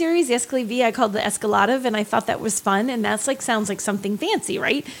Escalade V series, the Escalade V, I called the Escalative, and I thought that was fun, and that's sounds like something fancy,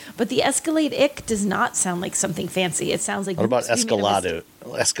 right? But the Escalade ick does not sound like something fancy. It sounds like... What about Escalado?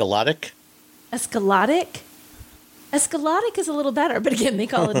 Escaladic? Escaladic? Escaladic is a little better, but again, they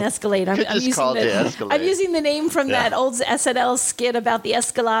call it an Escalade. I'm using the name from that old SNL skit about the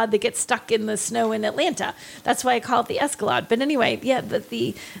Escalade that gets stuck in the snow in Atlanta. That's why I call it the Escalade. But anyway, yeah,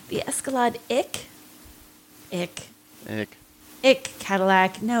 the Escalade ick... Ick,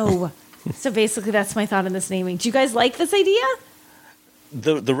 Cadillac, no. So basically that's my thought on this naming. Do you guys like this idea?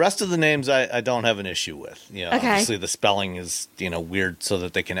 The rest of the names I don't have an issue with. Obviously the spelling is, weird so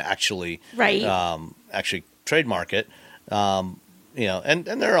that they can actually actually trademark it. And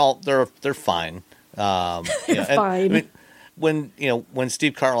they're fine. They're fine. I mean, when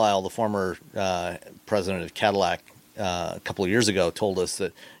Steve Carlisle, the former president of Cadillac, a couple of years ago told us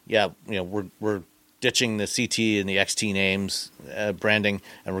that, we're ditching the CT and the XT names branding,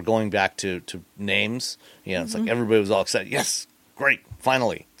 and we're going back to names. It's like everybody was all excited. Yes, great,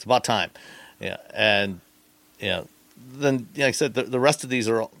 finally, it's about time. Then like I said, the rest of these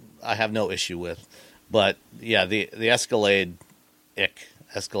I have no issue with, but the Escalade ick,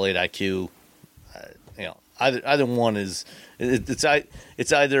 Escalade IQ, either one is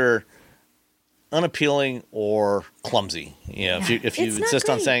it's either unappealing or clumsy. If you insist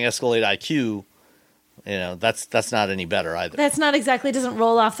on saying Escalade IQ. That's not any better either. That's not exactly, it doesn't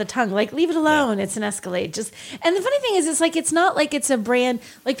roll off the tongue. Like, leave it alone. Yeah. It's an Escalade. And the funny thing is, it's not like it's a brand.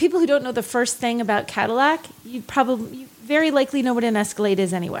 Like, people who don't know the first thing about Cadillac, you very likely know what an Escalade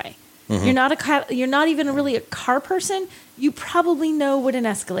is anyway. You're not even really a car person. You probably know what an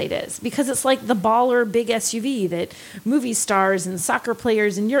Escalade is because it's like the baller big SUV that movie stars and soccer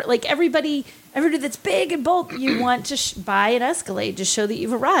players and you're like everybody that's big and bulk. You want to buy an Escalade to show that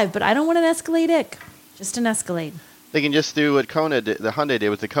you've arrived. But I don't want an Escalade, just an Escalade. They can just do what Kona did, the Hyundai did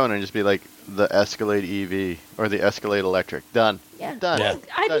with the Kona, and just be like the Escalade EV or the Escalade Electric. Done. Yeah, done. Yeah.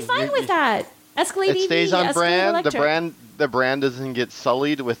 I'd be fine with that. Escalade EV. It stays on Escalade brand. Electric. The brand doesn't get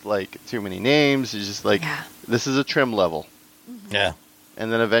sullied with like too many names. It's just like this is a trim level. Yeah.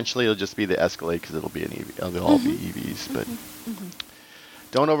 And then eventually it'll just be the Escalade because it'll be an EV. They'll all be EVs, but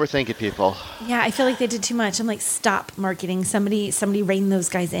don't overthink it, people. Yeah, I feel like they did too much. I'm like, stop marketing. Somebody rein those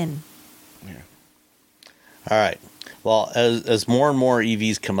guys in. Yeah. All right. Well, as more and more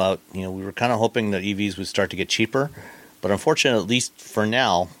EVs come out, we were kind of hoping that EVs would start to get cheaper, but unfortunately, at least for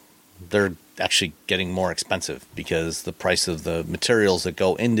now, they're actually getting more expensive because the price of the materials that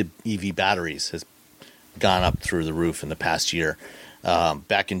go into EV batteries has gone up through the roof in the past year.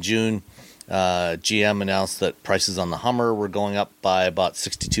 Back in June, GM announced that prices on the Hummer were going up by about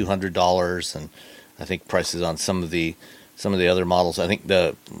 $6,200, and I think prices on some of the other models. I think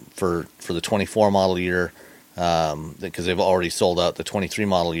for the 24 model year, because they've already sold out the 23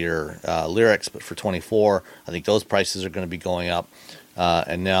 model year Lyrics, but for 24, I think those prices are going to be going up.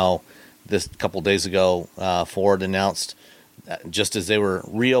 And now, this couple days ago, Ford announced, just as they were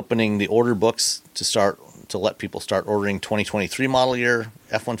reopening the order books to let people start ordering 2023 model year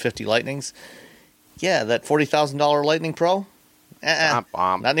F-150 Lightnings. Yeah, that $40,000 Lightning Pro,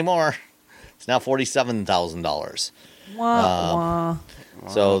 not anymore. It's now $47,000. Wah.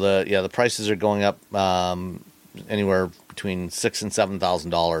 So the prices are going up anywhere between $6,000 and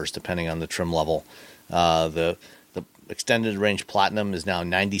 $7,000 depending on the trim level. The extended range Platinum is now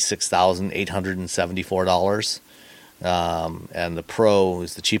 $96,874, and the Pro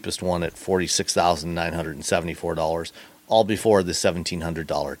is the cheapest one at $46,974, all before the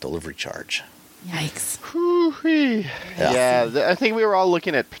 $1,700 delivery charge. Yikes. Yeah, I think we were all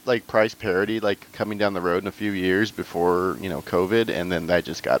looking at like price parity, like coming down the road in a few years before COVID, and then that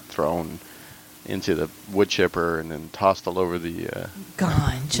just got thrown into the wood chipper and then tossed all over the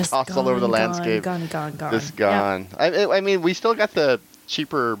all over the landscape. Gone. Just gone. Yeah. I mean, we still got the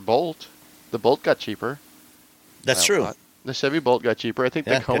cheaper Bolt. The Bolt got cheaper. That's true. The Chevy Bolt got cheaper. I think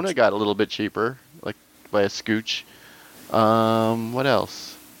the Kona got a little bit cheaper, like by a scooch. What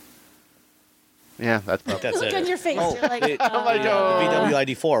else? Yeah, that's Look it. on your face. You're like, the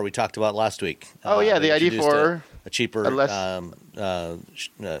VW ID4 we talked about last week. The ID4. A cheaper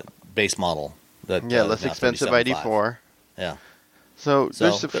base model. Less expensive ID4. Yeah. So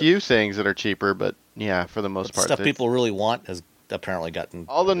there's a few things that are cheaper, but yeah, for the most part, stuff people really want has apparently gotten.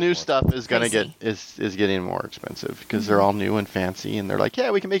 All the new stuff is gonna is getting more expensive because they're all new and fancy, and they're like, yeah,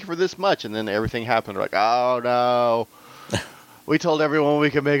 we can make it for this much, and then everything happened. They're like, oh no. We told everyone we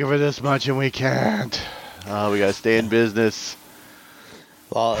could make it for this much, and we can't. Oh, we gotta stay in business.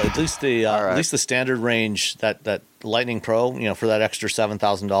 Well, at least the standard range that Lightning Pro, for that extra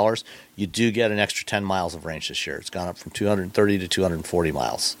 $7,000, you do get an extra 10 miles of range this year. It's gone up from 230 to 240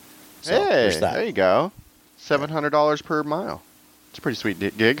 miles. So hey, there you go, $700 per mile. It's a pretty sweet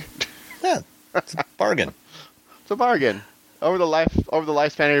gig. Yeah, it's a bargain. It's a bargain. Over the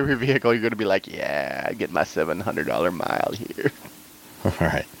lifespan of your vehicle, you're going to be like, yeah, I get my $700 mile here. All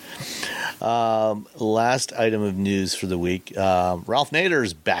right. Last item of news for the week. Ralph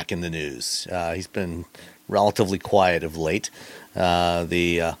Nader's back in the news. He's been relatively quiet of late.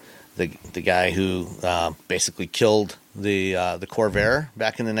 The guy who basically killed the Corvair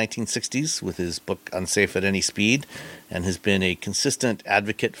back in the 1960s with his book Unsafe at Any Speed, and has been a consistent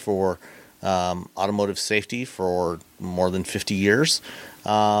advocate for automotive safety for more than 50 years,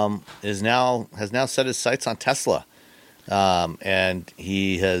 has now set his sights on Tesla, and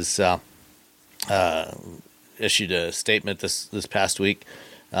he has issued a statement this past week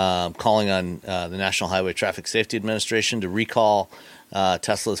calling on the National Highway Traffic Safety Administration to recall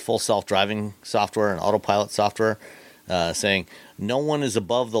Tesla's full self-driving software and autopilot software, saying no one is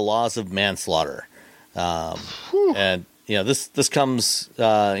above the laws of manslaughter, and. This comes,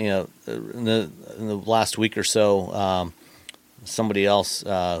 in the last week or so. Somebody else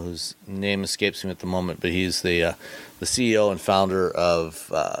whose name escapes me at the moment, but he's the CEO and founder of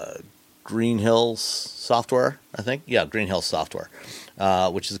Green Hills Software, I think. Yeah, Green Hills Software,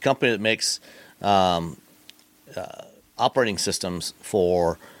 which is a company that makes operating systems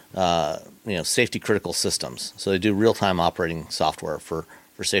for safety critical systems. So they do real time operating software for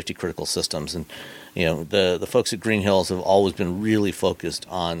safety critical systems, and the folks at Green Hills have always been really focused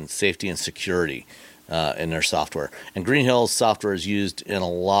on safety and security in their software. And Green Hills software is used in a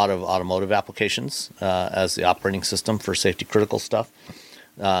lot of automotive applications as the operating system for safety critical stuff.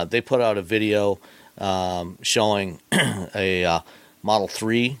 They put out a video showing a Model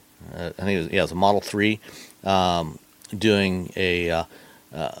 3. I think it was a Model 3 doing a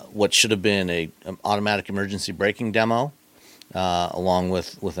what should have been an automatic emergency braking demo along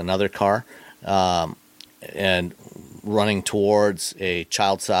with another car, and running towards a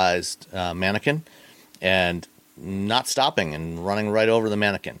child-sized mannequin and not stopping and running right over the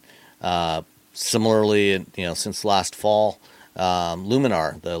mannequin. Similarly, since last fall,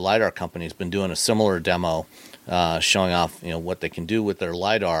 Luminar, the LiDAR company, has been doing a similar demo showing off what they can do with their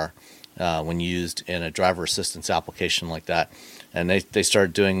LiDAR when used in a driver assistance application like that. And they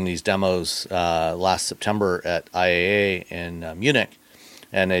started doing these demos last September at IAA in Munich,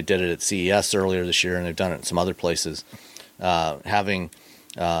 and they did it at CES earlier this year, and they've done it in some other places. Having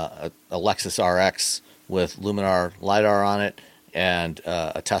a Lexus RX with Luminar LiDAR on it, and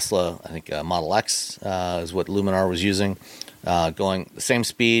a Tesla, I think Model X is what Luminar was using, going the same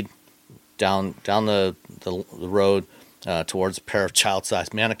speed down the road towards a pair of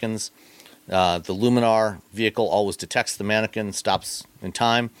child-sized mannequins. The Luminar vehicle always detects the mannequin, stops in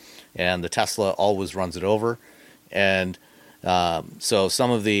time, and the Tesla always runs it over. And so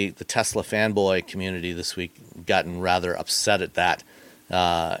some of the Tesla fanboy community this week gotten rather upset at that.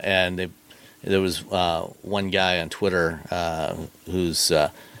 And there was one guy on Twitter whose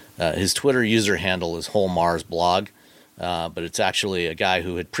his Twitter user handle is Whole Mars Blog, but it's actually a guy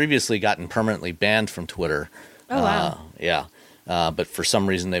who had previously gotten permanently banned from Twitter. Oh, wow. Yeah. But for some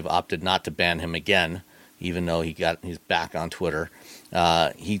reason they've opted not to ban him again, even though he's back on Twitter.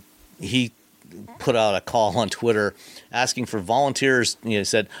 He put out a call on Twitter asking for volunteers. He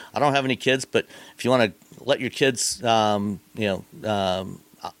said, "I don't have any kids, but if you want to let your kids,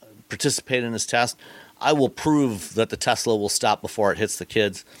 participate in this test, I will prove that the Tesla will stop before it hits the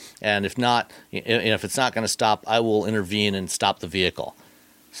kids. And if not, if it's not going to stop, I will intervene and stop the vehicle."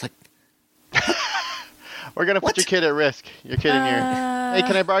 It's like, we're going to put your kid at risk. Your kid in here. Hey,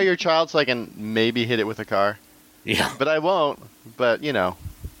 can I borrow your child so I can maybe hit it with a car? Yeah. But I won't. But,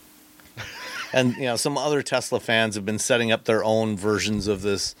 And some other Tesla fans have been setting up their own versions of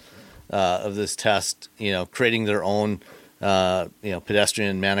this test. Creating their own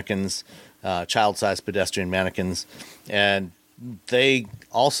pedestrian mannequins, child-sized pedestrian mannequins, and they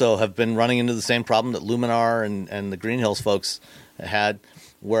also have been running into the same problem that Luminar and the Green Hills folks had,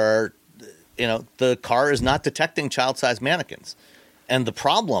 where the car is not detecting child-sized mannequins. And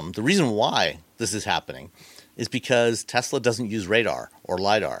the reason why this is happening is because Tesla doesn't use radar or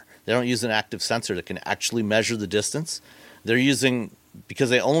LiDAR. They don't use an active sensor that can actually measure the distance. Because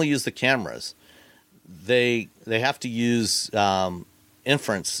they only use the cameras, they have to use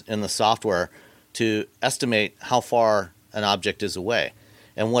inference in the software to estimate how far an object is away.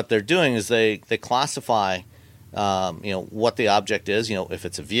 And what they're doing is they classify what the object is, if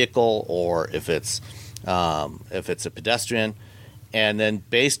it's a vehicle or if it's a pedestrian, and then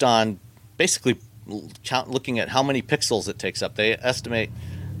based on basically looking at how many pixels it takes up, they estimate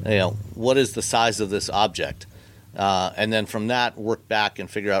what is the size of this object, and then from that work back and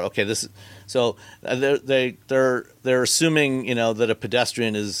figure out, okay, this is so they're assuming that a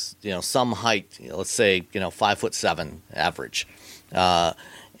pedestrian is some height, let's say 5'7" average,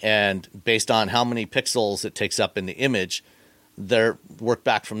 and based on how many pixels it takes up in the image, they work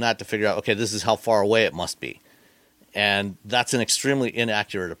back from that to figure out, okay, this is how far away it must be. And that's an extremely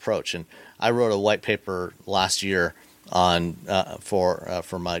inaccurate approach. And I wrote a white paper last year on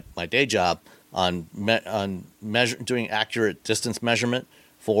for my day job on doing accurate distance measurement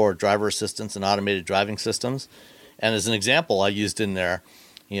for driver assistance and automated driving systems. And as an example, I used in there,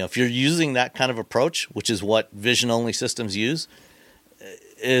 if you're using that kind of approach, which is what vision-only systems use,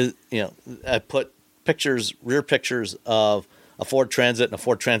 I put rear pictures of a Ford Transit and a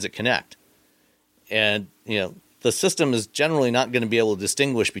Ford Transit Connect, and the system is generally not going to be able to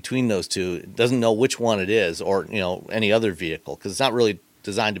distinguish between those two. It doesn't know which one it is, or any other vehicle, because it's not really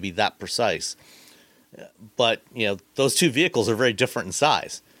designed to be that precise. But those two vehicles are very different in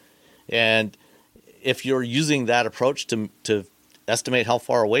size, and if you're using that approach to estimate how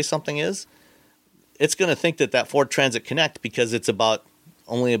far away something is, it's going to think that Ford Transit Connect, because it's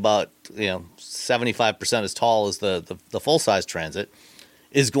only about 75% as tall as the full size Transit,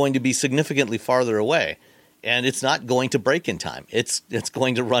 is going to be significantly farther away. And it's not going to brake in time. It's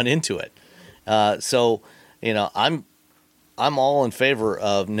going to run into it. So I'm all in favor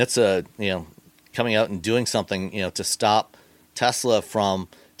of NHTSA, coming out and doing something, to stop Tesla from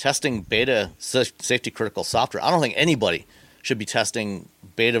testing beta safety critical software. I don't think anybody should be testing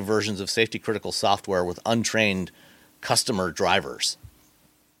beta versions of safety critical software with untrained customer drivers.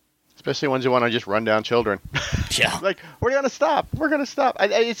 Especially ones who want to just run down children. Yeah. Like, we're going to stop. We're going to stop.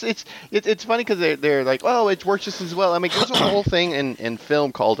 It's funny because they're like, oh, it works just as well. I mean, there's a whole thing in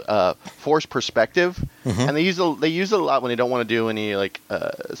film called forced perspective. And they use it a lot when they don't want to do any, like,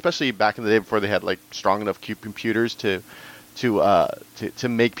 especially back in the day before they had, like, strong enough computers to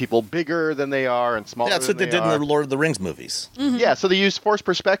make people bigger than they are and smaller. That's what they did in the Lord of the Rings movies. Mm-hmm. Yeah, so they use forced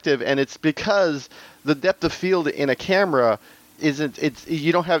perspective, and it's because the depth of field in a camera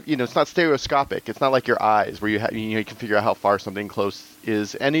you don't have, it's not stereoscopic. It's not like your eyes where you can figure out how far something close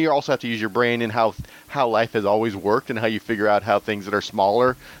is. And you also have to use your brain and how life has always worked and how you figure out how things that are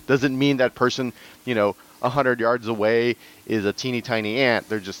smaller doesn't mean that person, 100 yards away is a teeny tiny ant.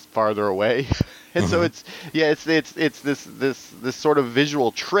 They're just farther away. And so it's this sort of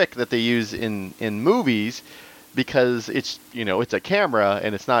visual trick that they use in movies, because it's a camera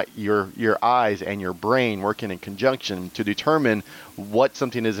and it's not your eyes and your brain working in conjunction to determine what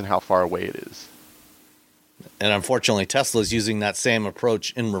something is and how far away it is. And unfortunately, Tesla's using that same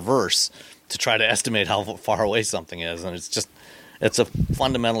approach in reverse to try to estimate how far away something is, and it's a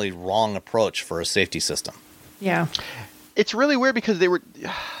fundamentally wrong approach for a safety system. Yeah. It's really weird because they were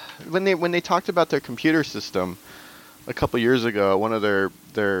when they talked about their computer system a couple years ago, one of their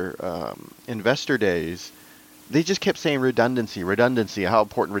investor days. They just kept saying redundancy, how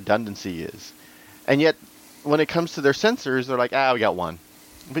important redundancy is. And yet, when it comes to their sensors, they're like, we got one.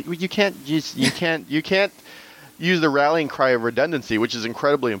 But you can't use the rallying cry of redundancy, which is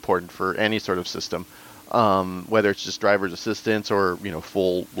incredibly important for any sort of system, whether it's just driver's assistance or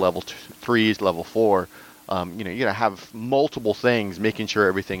full level 3s, level 4. You gotta have multiple things, making sure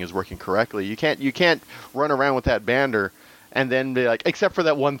everything is working correctly. You can't run around with that bander and then be like, except for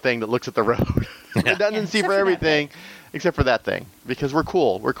that one thing that looks at the road. Redundancy for everything, except for that thing. Because we're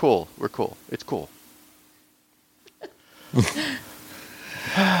cool. It's cool.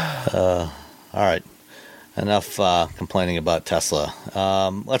 All right. Enough complaining about Tesla.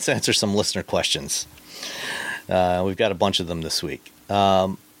 Let's answer some listener questions. We've got a bunch of them this week.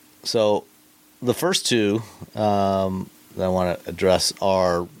 So the first two that I want to address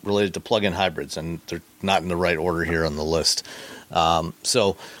are related to plug-in hybrids, and they're not in the right order here on the list.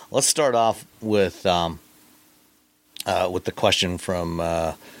 So let's start off with the question from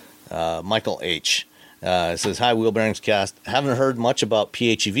Michael H. It says, "Hi, Wheel Bearings Cast. Haven't heard much about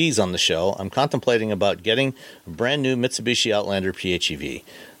PHEVs on the show. I'm contemplating about getting a brand new Mitsubishi Outlander PHEV,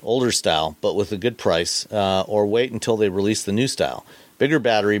 older style, but with a good price, or wait until they release the new style. Bigger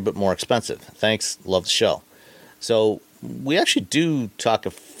battery, but more expensive. Thanks. Love the show." So we actually do talk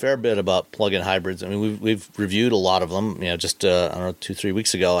a fair bit about plug-in hybrids. I mean, we've reviewed a lot of them. Just I don't know, 2-3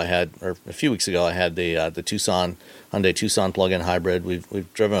 weeks ago a few weeks ago, I had the Hyundai Tucson plug-in hybrid.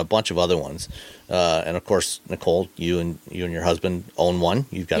 We've driven a bunch of other ones, and of course, Nicole, you and your husband own one.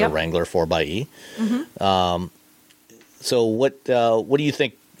 You've got a Wrangler 4xe. Mm-hmm. So what do you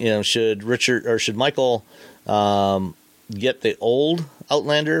think? Should Richard or should Michael get the old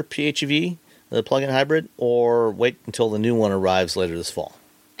Outlander PHEV, the plug-in hybrid, or wait until the new one arrives later this fall?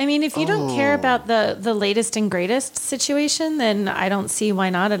 I mean, if you don't care about the latest and greatest situation, then I don't see why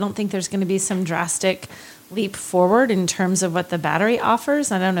not. I don't think there's going to be some drastic leap forward in terms of what the battery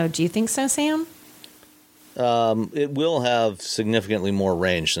offers. I don't know. Do you think so, Sam? It will have significantly more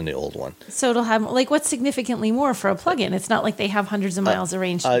range than the old one. So it'll have, like, what's significantly more for a plug-in? It's not like they have hundreds of miles of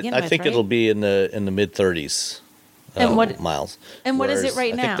range to begin with, I think right? it'll be in the mid-30s. Miles. And what is it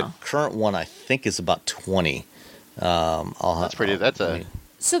right now? I think the current one, I think, is about 20.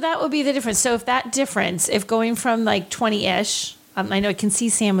 So that would be the difference. So if going from like 20-ish, I know I can see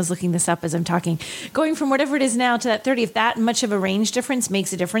Sam was looking this up as I'm talking, going from whatever it is now to that 30, if that much of a range difference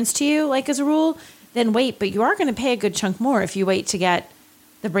makes a difference to you, like as a rule, then wait. But you are going to pay a good chunk more if you wait to get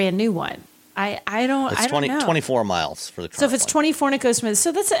the brand new one. I don't know. 24 miles for the current So if it's 24 and it goes from,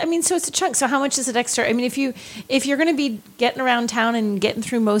 so that's, so it's a chunk. So how much is it extra? I mean, if you're going to be getting around town and getting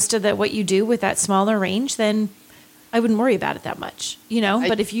through most of what you do with that smaller range, then I wouldn't worry about it that much,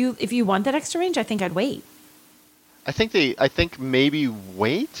 but if you want that extra range, I think I'd wait. I think maybe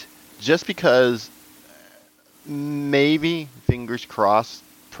wait, just because maybe, fingers crossed,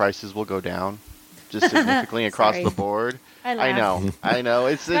 prices will go down just significantly across the board. I know.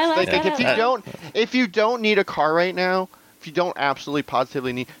 It's like if you don't need a car right now, if you don't absolutely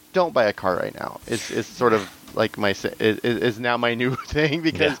positively need, don't buy a car right now. It's sort of like is now my new thing,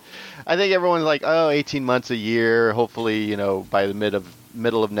 because I think everyone's like, 18 months, a year, hopefully, by the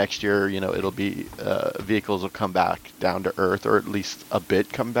middle of next year, it'll be vehicles will come back down to earth, or at least a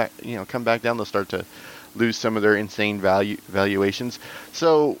bit come back down. They'll start to lose some of their insane valuations.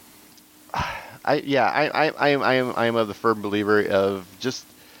 So, I am of the firm believer of just,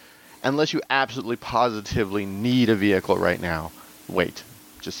 unless you absolutely positively need a vehicle right now, wait.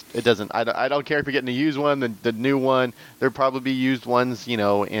 Just, it doesn't. I don't care if you're getting a used one, the new one. There'll probably be used ones,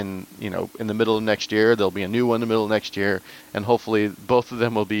 in the middle of next year. There'll be a new one in the middle of next year, and hopefully both of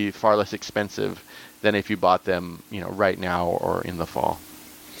them will be far less expensive than if you bought them, right now or in the fall.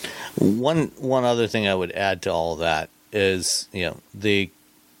 One other thing I would add to all of that is, the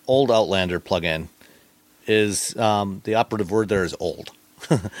old Outlander plug-in is the operative word there is old.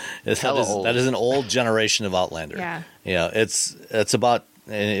 That is an old generation of Outlander. Yeah. It's about.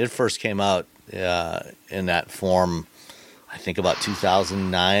 And it first came out in that form, I think about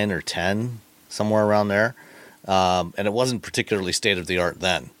 2009 or 10, somewhere around there. And it wasn't particularly state-of-the-art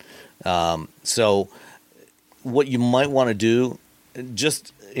then. So what you might want to do,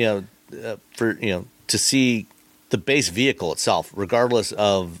 just, to see the base vehicle itself, regardless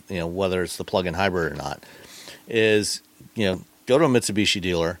of, whether it's the plug-in hybrid or not, is, go to a Mitsubishi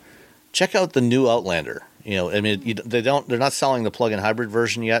dealer, check out the new Outlander. They're not selling the plug-in hybrid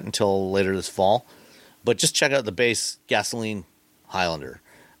version yet until later this fall, but just check out the base gasoline Highlander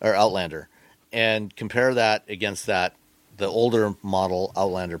or Outlander and compare that against the older model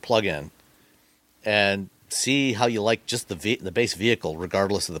Outlander plug-in and see how you like just the base vehicle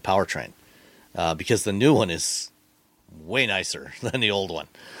regardless of the powertrain, because the new one is way nicer than the old one.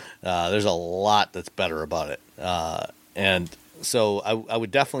 There's a lot that's better about it, and so I would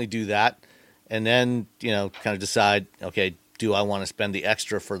definitely do that. And then, kind of decide, okay, do I want to spend the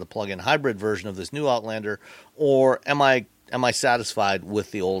extra for the plug-in hybrid version of this new Outlander, or am I satisfied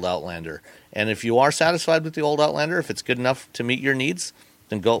with the old Outlander? And if you are satisfied with the old Outlander, if it's good enough to meet your needs,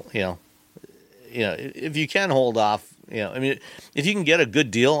 then go, if you can hold off, if you can get a good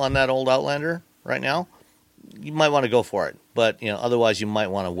deal on that old Outlander right now, you might want to go for it. But, otherwise you might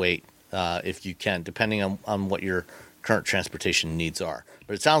want to wait if you can, depending on what your current transportation needs are.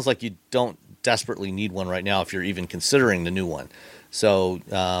 But it sounds like you don't desperately need one right now if you're even considering the new one. So,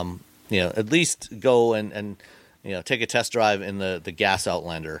 at least go and take a test drive in the gas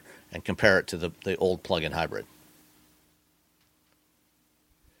Outlander and compare it to the old plug-in hybrid.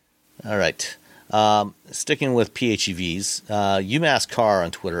 All right. Sticking with PHEVs, UMass Car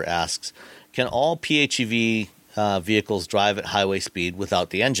on Twitter asks, can all PHEV vehicles drive at highway speed without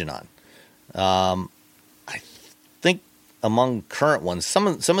the engine on? I think among current ones, some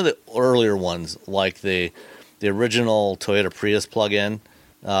of the earlier ones, like the original Toyota Prius plug-in,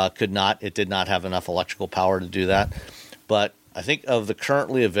 could not. It did not have enough electrical power to do that. But I think of the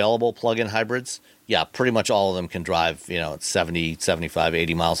currently available plug-in hybrids, yeah, pretty much all of them can drive, at 70, 75,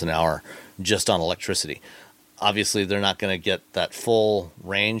 80 miles an hour just on electricity. Obviously, they're not going to get that full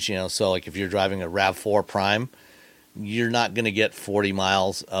range, so like if you're driving a RAV4 Prime, you're not going to get 40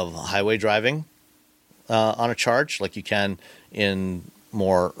 miles of highway driving on a charge like you can in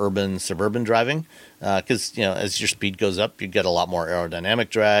more urban, suburban driving, because, as your speed goes up, you get a lot more aerodynamic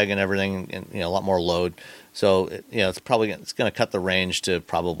drag and everything, and, a lot more load. So, it's going to cut the range to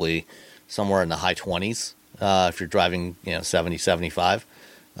probably somewhere in the high 20s if you're driving, 70, 75.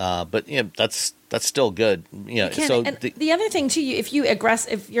 But that's still good. So the other thing too, if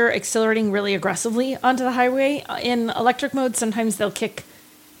you're accelerating really aggressively onto the highway in electric mode, sometimes they'll kick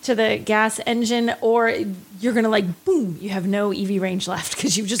to the gas engine, or you're gonna boom, you have no EV range left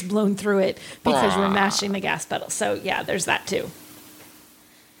because you've just blown through it because you were mashing the gas pedal. So yeah, there's that too.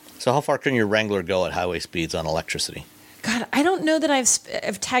 So how far can your Wrangler go at highway speeds on electricity? God, I don't know that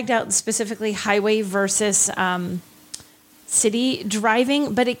I've tagged out specifically highway versus city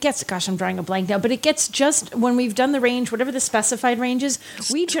driving, but it gets, gosh, I'm drawing a blank now, but it gets just when we've done the range, whatever the specified range is,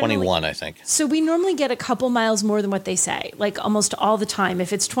 we generally 21, I think. So we normally get a couple miles more than what they say, like almost all the time.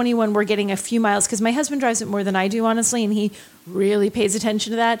 If it's 21, we're getting a few miles, because my husband drives it more than I do, honestly, and he really pays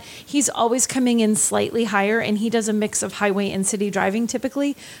attention to that. He's always coming in slightly higher, and he does a mix of highway and city driving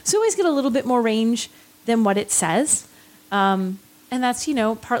typically. So we always get a little bit more range than what it says. And that's,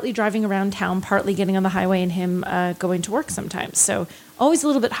 partly driving around town, partly getting on the highway, and him going to work sometimes. So always a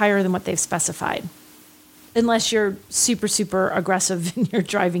little bit higher than what they've specified. Unless you're super, super aggressive and you're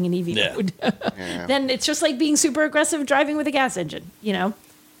driving an EV mode. Yeah. Then it's just like being super aggressive driving with a gas engine. Your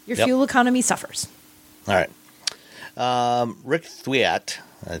fuel economy suffers. All right. Rick Thwiat,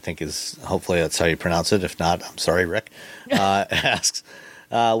 I think hopefully that's how you pronounce it. If not, I'm sorry, Rick, asks,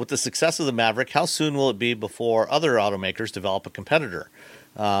 with the success of the Maverick, how soon will it be before other automakers develop a competitor?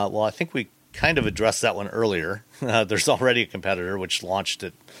 Well, I think we kind of addressed that one earlier. There's already a competitor which launched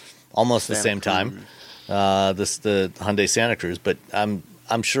at almost the same time. The Hyundai Santa Cruz, but I'm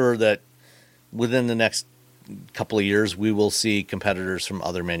sure that within the next couple of years, we will see competitors from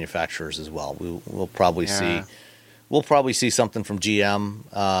other manufacturers as well. We'll probably see something from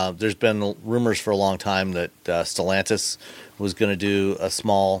GM. There's been rumors for a long time that Stellantis was going to do a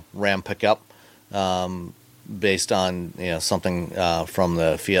small Ram pickup based on something from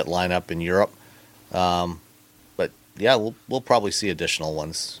the Fiat lineup in Europe. But yeah, we'll probably see additional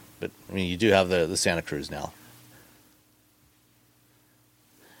ones. But I mean, you do have the Santa Cruz now.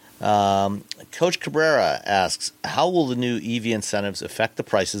 Coach Cabrera asks, how will the new EV incentives affect the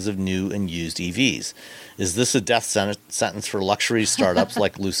prices of new and used EVs? Is this a death sentence for luxury startups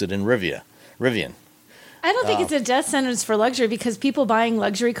like Lucid and Rivian? I don't think it's a death sentence for luxury, because people buying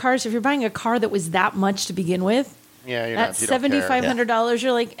luxury cars, if you're buying a car that was that much to begin with, that's $7,500,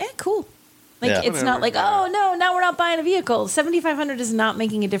 you're like, cool. It's not like, oh, no, now we're not buying a vehicle. $7,500 is not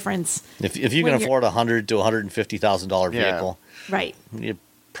making a difference. If you can afford a $100,000 to $150,000 vehicle, right, you're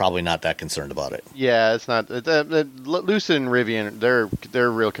probably not that concerned about it. Yeah, it's not. Lucid and Rivian,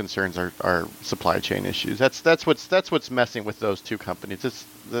 their real concerns are supply chain issues. That's what's messing with those two companies. It's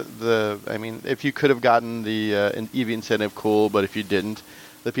I mean, if you could have gotten the EV incentive, cool, but if you didn't,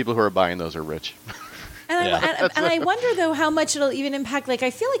 the people who are buying those are rich. And I wonder, though, how much it'll even impact. Like,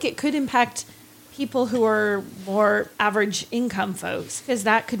 I feel like it could impact people who are more average income folks, because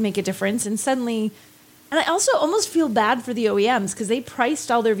that could make a difference. And suddenly, and I also almost feel bad for the OEMs, because they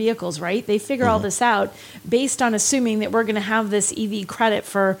priced all their vehicles, right? They figure all this out based on assuming that we're going to have this EV credit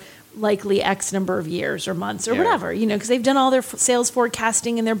for likely X number of years or months or whatever, because they've done all their sales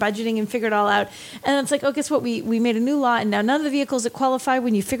forecasting and their budgeting and figured it all out. And it's like, oh, guess what? We made a new law, and now none of the vehicles that qualify,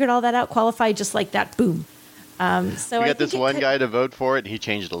 when you figured all that out, qualify just like that. Boom. So we got this one guy to vote for it, and he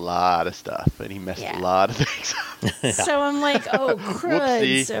changed a lot of stuff, and he messed a lot of things up. So I'm like, oh,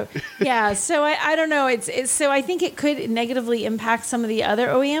 crud. So I don't know. So I think it could negatively impact some of the other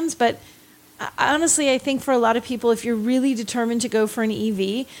OEMs, but honestly, I think for a lot of people, if you're really determined to go for an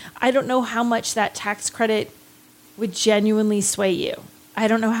EV, I don't know how much that tax credit would genuinely sway you. I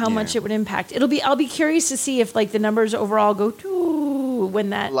don't know how much it would impact. I'll be curious to see if the numbers overall go to when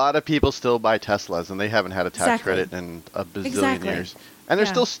that. A lot of people still buy Teslas, and they haven't had a tax credit in a bazillion years. And there's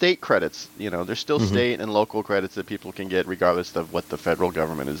still state credits. There's still state and local credits that people can get regardless of what the federal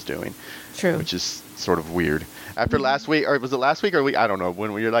government is doing. True. Which is sort of weird. After last week, or was it last week or week? I don't know.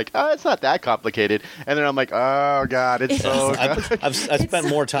 When you're like, oh, it's not that complicated. And then I'm like, oh, God, it's so I've spent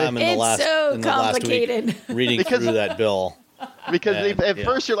more time in the last week reading through that bill. Because at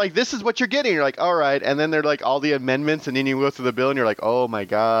first you're like, this is what you're getting. You're like, all right. And then they're like all the amendments, and then you go through the bill, and you're like, oh, my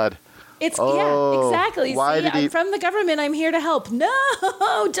God. Exactly. I'm from the government. I'm here to help. No,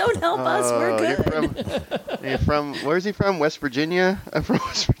 don't help us. We're good. You're from where's he from? West Virginia? I'm from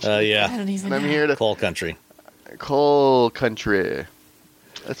West Virginia. I don't even know. I'm here to Coal country.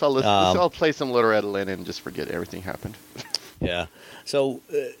 Let's all play some Loretta Lynn and just forget everything happened. Yeah. So,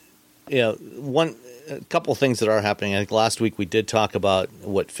 a couple of things that are happening. I think last week we did talk about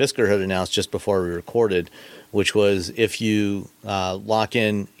what Fisker had announced just before we recorded, which was if you lock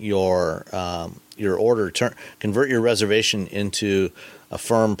in your order, convert your reservation into a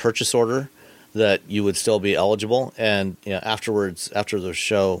firm purchase order, that you would still be eligible. And afterwards, after the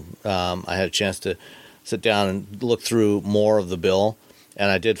show, I had a chance to sit down and look through more of the bill, and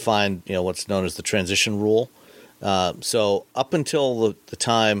I did find what's known as the transition rule. So up until the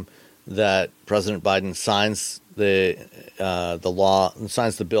time that President Biden signs the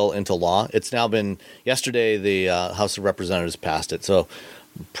bill into law, it's now been yesterday. The House of Representatives passed it, so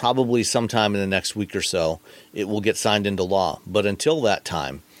probably sometime in the next week or so, it will get signed into law. But until that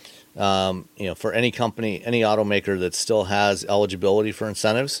time, for any company, any automaker that still has eligibility for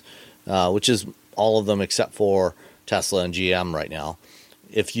incentives, which is all of them except for Tesla and GM right now,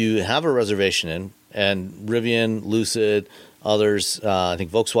 if you have a reservation in, and Rivian, Lucid, others, I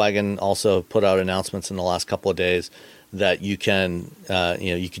think Volkswagen also put out announcements in the last couple of days that you can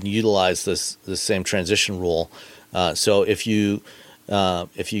utilize this same transition rule. So if you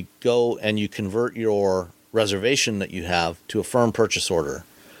go and you convert your reservation that you have to a firm purchase order,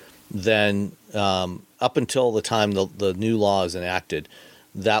 then up until the time the new law is enacted,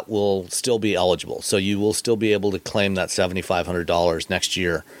 that will still be eligible. So you will still be able to claim that $7,500 next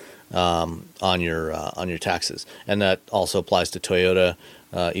year on your taxes, and that also applies to Toyota.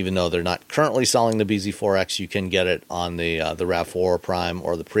 Even though they're not currently selling the BZ4X, you can get it on the RAV4 Prime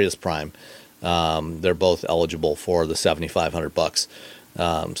or the Prius Prime. They're both eligible for the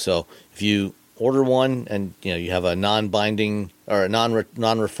 $7,500. So if you order one and you have a non-binding or a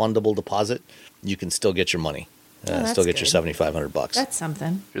non-refundable deposit, you can still get your money. Still get your $7,500. That's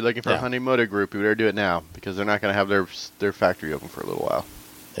something. If you're looking for a Hyundai Motor Group, you better do it now, because they're not going to have their factory open for a little while.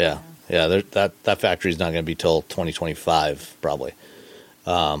 Yeah. Yeah, that factory is not going to be till 2025 probably.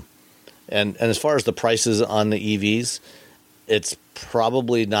 And as far as the prices on the EVs, it's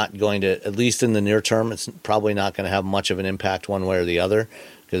probably not going to, at least in the near term, it's probably not going to have much of an impact one way or the other,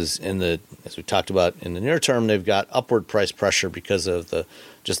 because as we talked about, in the near term, they've got upward price pressure because of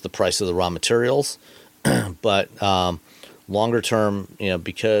just the price of the raw materials. But longer term,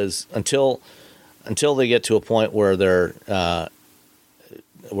 because until they get to a point where they've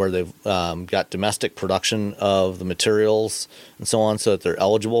got domestic production of the materials and so on, so that they're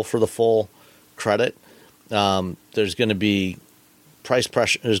eligible for the full credit, there's going to be price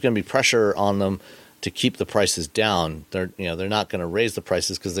pressure. There's going to be pressure on them to keep the prices down. They're not going to raise the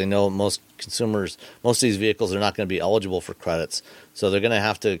prices because they know most of these vehicles are not going to be eligible for credits. So they're going to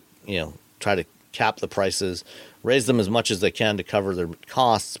have to, try to cap the prices, raise them as much as they can to cover their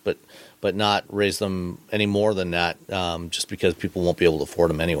costs, but not raise them any more than that, just because people won't be able to afford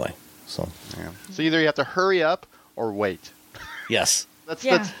them anyway. So, yeah. So either you have to hurry up or wait. Yes. That's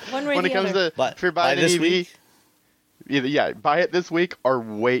one way or when the it comes other. to if you're buying an EV. Either buy it this week or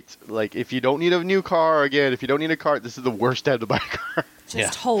wait. Like if you don't need a new car, again, if you don't need a car, this is the worst time to buy a car.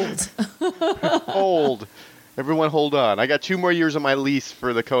 Just hold. Hold. Everyone hold on. I got 2 more years on my lease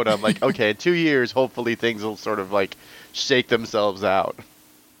for the Kona. I'm like, okay, in 2 years, hopefully things will sort of like shake themselves out.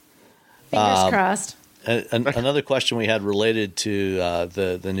 Fingers crossed. Another question we had related to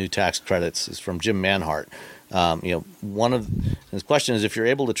the new tax credits is from Jim Manhart. One of his question is, if you're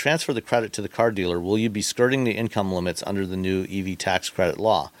able to transfer the credit to the car dealer, will you be skirting the income limits under the new EV tax credit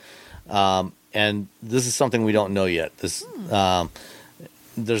law? And this is something we don't know yet.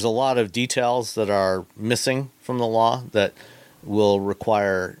 There's a lot of details that are missing from the law that will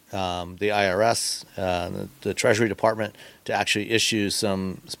require the IRS, the Treasury Department, to actually issue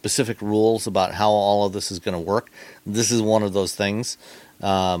some specific rules about how all of this is going to work. This is one of those things,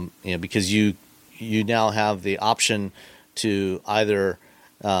 because you now have the option to either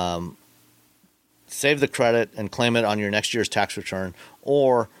save the credit and claim it on your next year's tax return,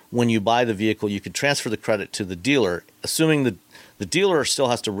 or when you buy the vehicle, you could transfer the credit to the dealer, assuming the dealer still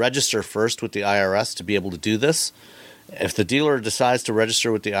has to register first with the IRS to be able to do this. If the dealer decides to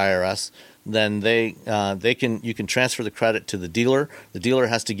register with the IRS, then you can transfer the credit to the dealer. The dealer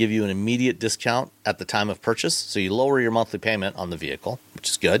has to give you an immediate discount at the time of purchase, so you lower your monthly payment on the vehicle, which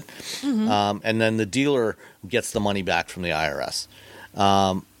is good. Mm-hmm. And then the dealer gets the money back from the IRS.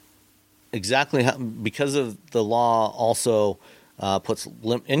 Because of the law also puts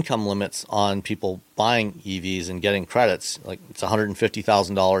income limits on people buying EVs and getting credits. Like it's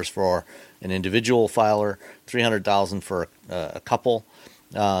 $150,000 for an individual filer, $300,000 for a couple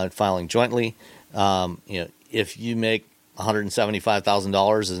filing jointly. If you make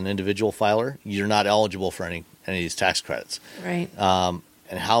 $175,000 as an individual filer, you're not eligible for any of these tax credits. Right.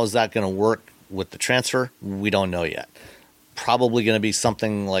 And how is that going to work with the transfer? We don't know yet. Probably going to be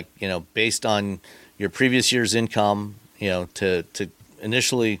something like, based on your previous year's income, to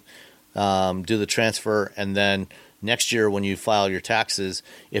initially do the transfer, and then next year when you file your taxes,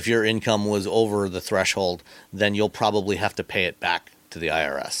 if your income was over the threshold, then you'll probably have to pay it back to the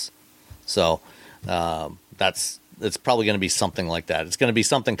IRS. So it's probably going to be something like that. It's going to be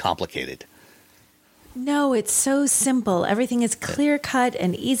something complicated. No, it's so simple. Everything is clear cut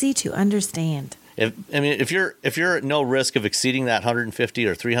and easy to understand. If you're at no risk of exceeding that $150,000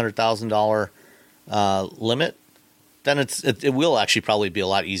 or $300,000 limit, then it will actually probably be a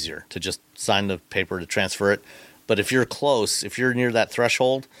lot easier to just sign the paper to transfer it. But if you're close, if you're near that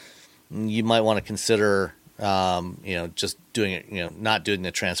threshold, you might want to consider, just doing it, not doing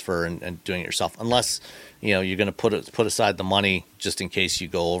the transfer and doing it yourself, unless, you're going to put aside the money just in case you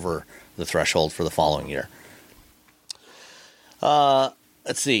go over the threshold for the following year.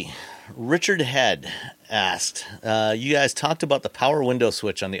 Let's see. Richard Head asked, you guys talked about the power window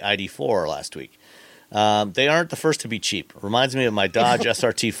switch on the ID4 last week. They aren't the first to be cheap. Reminds me of my Dodge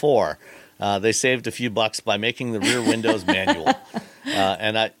SRT4. They saved a few bucks by making the rear windows manual.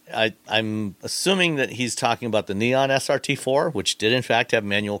 And I'm assuming that he's talking about the Neon SRT4, which did in fact have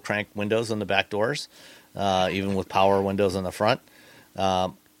manual crank windows on the back doors, even with power windows on the front.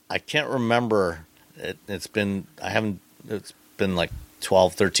 I can't remember. It's been like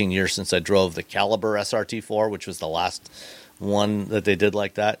 12, 13 years since I drove the Caliber SRT4, which was the last one that they did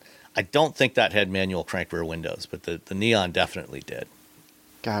like that. I don't think that had manual crank rear windows, but the Neon definitely did.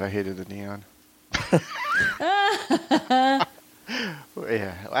 God, I hated the Neon.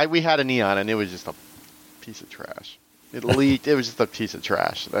 Yeah, we had a Neon, and it was just a piece of trash. It leaked. It was just a piece of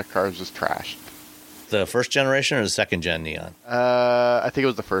trash. That car was just trash. The first generation or the second gen Neon? I think it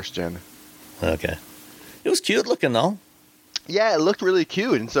was the first gen. Okay. It was cute looking, though. Yeah, it looked really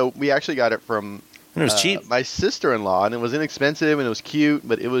cute, and so we actually got it from And it was cheap. my sister-in-law, and it was inexpensive, and it was cute,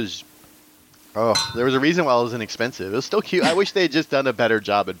 but it was. Oh, there was a reason why it was inexpensive. It was still cute. I wish they had just done a better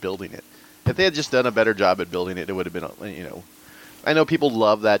job at building it. If they had just done a better job at building it, it would have been, you know. I know people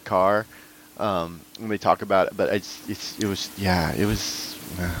love that car when they talk about it, but it was.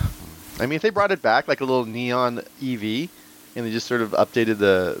 I mean, if they brought it back like a little neon EV, and they just sort of updated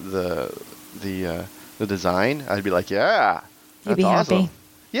the design, I'd be like, yeah, You'd be that's awesome. happy.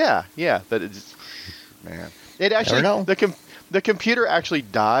 Yeah. That it's, man. It actually know. the computer actually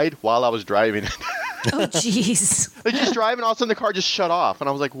died while I was driving it. Oh, jeez. I just driving, all of a sudden the car just shut off, and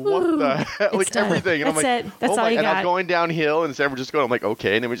I was like, "What the hell?" It's Like done. everything, and I'm That's like, it. That's "Oh all my!" you And I got. was going downhill in San Francisco. I'm like,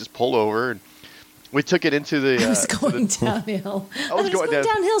 "Okay," and then we just pulled over and we took it into the. I was to going the- downhill. I was was going going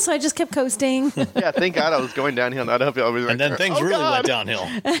down- downhill, so I just kept coasting. Yeah, thank God I was going downhill, not uphill. I was like, And then things "Oh, really God." went downhill.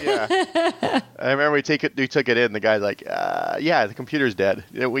 Yeah, I remember we took it in. The guy's like, "Yeah, the computer's dead.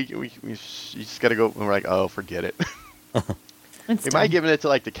 Yeah, you just gotta go." And we're like, "Oh, forget it." It's Am done. I giving it to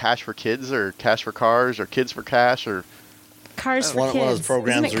like the Cash for Kids or Cash for Cars or Kids for Cash or? Cars for One of kids. those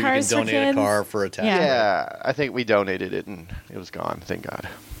programs Isn't it where you can Cars for donate a Kids? car for a tax. Yeah. Yeah, I think we donated it and it was gone. Thank God.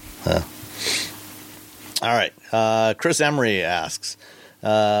 All right. Chris Emery asks,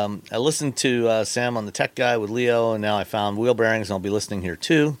 I listened to Sam on the Tech Guy with Leo, and now I found wheel bearings, and I'll be listening here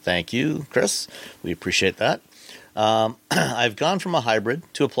too. Thank you, Chris. We appreciate that. I've gone from a hybrid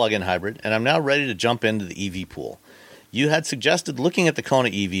to a plug-in hybrid, and I'm now ready to jump into the EV pool. You had suggested looking at the Kona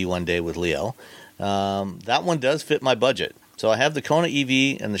EV one day with Leo. That one does fit my budget. So I have the Kona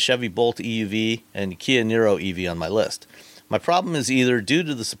EV and the Chevy Bolt EUV and Kia Niro EV on my list. My problem is either due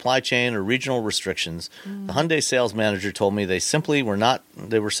to the supply chain or regional restrictions. The Hyundai sales manager told me they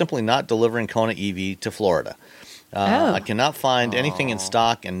were simply not delivering Kona EV to Florida. I cannot find anything in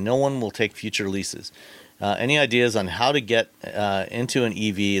stock, and no one will take future leases. Any ideas on how to get into an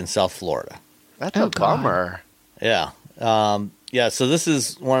EV in South Florida? That's a bummer. Yeah. So this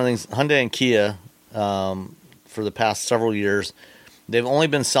is one of the things, Hyundai and Kia, for the past several years, they've only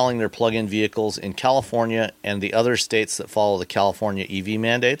been selling their plug-in vehicles in California and the other states that follow the California EV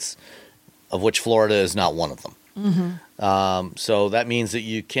mandates, of which Florida is not one of them. So that means that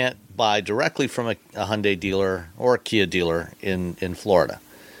you can't buy directly from a Hyundai dealer or a Kia dealer in Florida.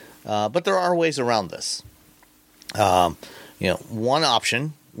 But there are ways around this. One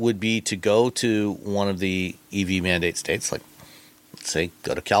option would be to go to one of the EV mandate states, like, let's say,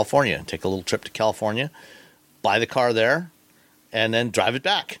 go to California, take a little trip to California, buy the car there, and then drive it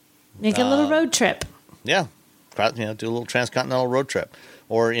back. Make a little road trip. Yeah, do a little transcontinental road trip,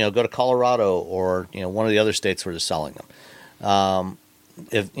 or go to Colorado or one of the other states where they're selling them.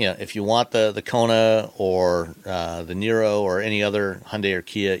 If you want the Kona or the Niro or any other Hyundai or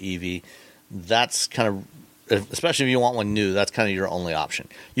Kia EV, that's kind of, especially if you want one new, that's kind of your only option.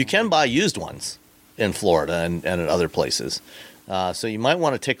 You can buy used ones in Florida and at other places. So you might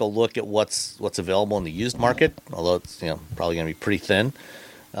want to take a look at what's available in the used market, although it's probably going to be pretty thin.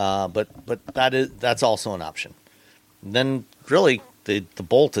 But that's also an option. Then really the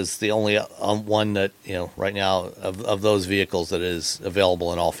Bolt is the only one that right now of those vehicles that is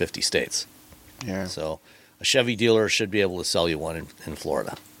available in all 50 states. Yeah. So a Chevy dealer should be able to sell you one in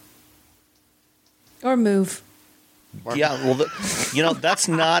Florida. Or move. Yeah, well, that's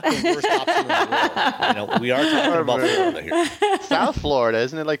not the worst option in the world. We are talking about Florida here. South Florida,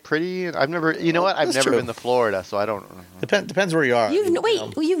 isn't it like pretty? I've never That's never true. been to Florida, so I don't. Depends where you are. You've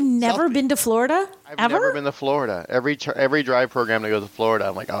never been to Florida? I've ever? never been to Florida. Every drive program that goes to Florida,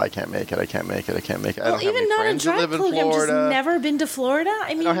 I'm like, oh, I can't make it. I don't have Well, any even not a friends that drive live in program, Florida. just never been to Florida?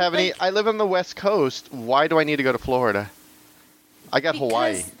 I mean, I don't have any. I live on the West Coast. Why do I need to go to Florida? I got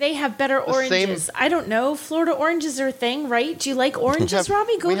Hawaii. Because they have better The same- oranges. I don't know. Florida oranges are a thing, right? Do you like oranges,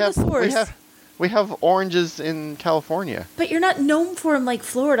 Robbie? Go to the source. We have oranges in California. But you're not known for them like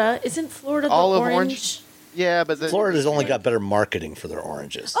Florida. Isn't Florida the Olive orange? orange? Yeah, but Florida's only got better marketing for their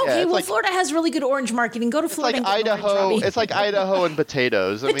oranges. Okay, it's well, like- Florida has really good orange marketing. Go to it's Florida like and get an Idaho. orange, Robbie. It's like Idaho and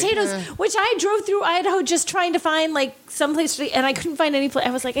potatoes. Potatoes, I mean, which I drove through Idaho just trying to find like someplace, and I couldn't find any place.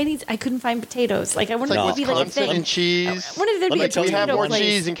 I was like, I couldn't find potatoes. Like I wanted it's it like to be like a Wisconsin thing. and cheese. I wanted there to be me a tell you, We have potato more place.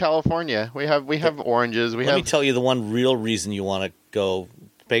 cheese in California. We have oranges. Let me tell you the one real reason you want to go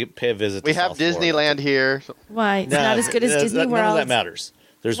pay a visit. We to have South Florida. Disneyland here. Why? It's Nah, not as good as Disney None of World. that matters.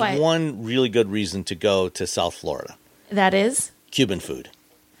 There's What? one really good reason to go to South Florida. That is. Cuban food.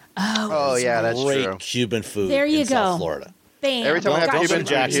 Oh yeah, that's Great true. Cuban food There you in go. South Florida. Bam. Every time I Don't have go Cuban to food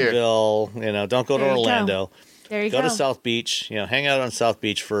here. Jacksonville. Don't go to There you go. Orlando. There you Go go. to South Beach. Hang out on South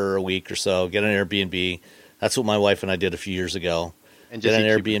Beach for a week or so. Get an Airbnb. That's what my wife and I did a few years ago. And Get just an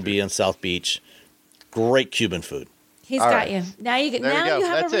eat Cuban Airbnb on South Beach. Great Cuban food. He's All got right. you. Now you There we now go. you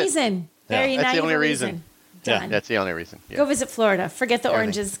have That's a it. reason. Yeah. There you That's now the you only have a reason. reason. Yeah. Done. That's the only reason. Yeah. Go visit Florida. Forget the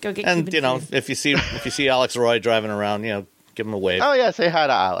oranges. Go get And Cuban food. if you see Alex Roy driving around, give him a wave. Oh yeah, say hi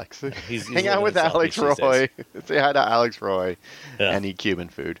to Alex. He's Hang out living with in South Alex Beach these Roy. days. Say hi to Alex Roy Yeah. and eat Cuban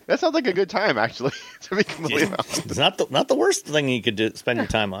food. That sounds like a good time, actually. To be completely honest. It's not the worst thing you could spend your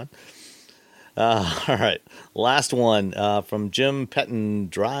time on. All right, last one from Jim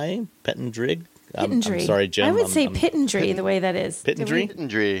Pettendrig. I'm sorry, Jim. I would say I'm- Pittendry the way that is. Did we-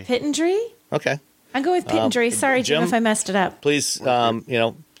 Pittendry? Pittendry. Pittendry? Okay. I'll go with Pittendry. Sorry, Jim, Jim? if I messed it up. Please,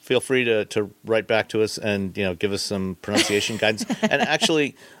 feel free to write back to us and give us some pronunciation guidance. And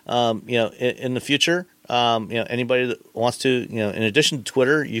actually, in the future, anybody that wants to, in addition to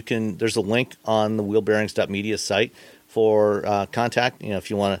Twitter, there's a link on the wheelbearings.media site for contact. If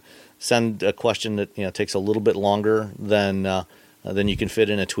you want to send a question that takes a little bit longer than you can fit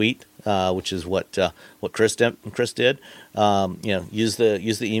in a tweet, which is what Chris did. Use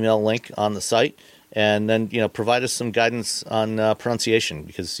the email link on the site. And then, provide us some guidance on pronunciation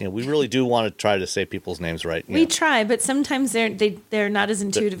because, we really do want to try to say people's names right. We try, but sometimes they're not as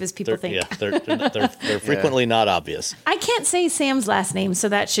intuitive as people think. Yeah, they're frequently not obvious. I can't say Sam's last name, so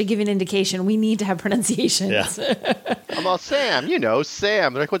that should give you an indication. We need to have pronunciations. Yeah. I'm all Sam.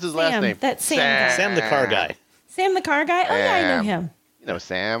 Sam. They're like, what's his last Sam, name? that's Sam guy. Sam the car guy. Sam the car guy? Oh, yeah, I know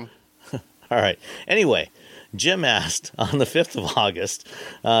Sam. him. Sam. All right. Anyway, Jim asked on the 5th of August,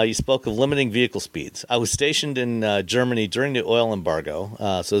 you spoke of limiting vehicle speeds. I was stationed in Germany during the oil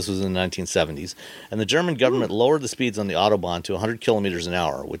embargo, so this was in the 1970s, and the German government lowered the speeds on the Autobahn to 100 kilometers an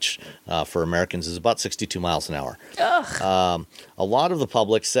hour, which for Americans is about 62 miles an hour. A lot of the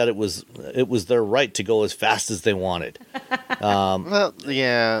public said it was their right to go as fast as they wanted. Well,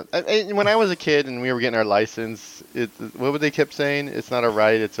 yeah. When I was a kid and we were getting our license, what would they kept saying? It's not a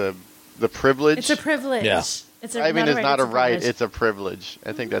right. It's the privilege. It's a privilege. Yeah. It's Driving is not a right. privilege. It's a privilege.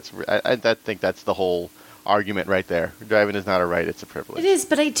 I think that's the whole argument right there. Driving is not a right. It's a privilege. It is,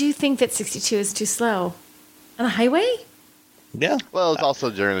 but I do think that 62 is too slow. On a highway? Yeah. Well, it's also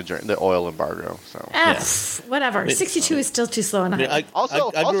during the oil embargo. So Whatever. 62 is still too slow on a highway.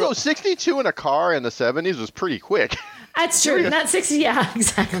 I grew up, 62 in a car in the 70s was pretty quick. That's true. Not 60. Yeah,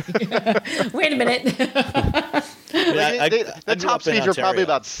 exactly. Wait a minute. The top speeds were probably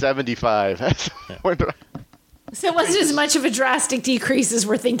about 75. So it wasn't as much of a drastic decrease as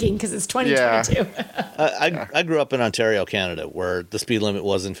we're thinking because it's 2022. I grew up in Ontario, Canada, where the speed limit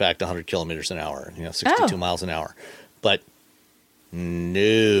was in fact 100 kilometers an hour, 62 miles an hour. But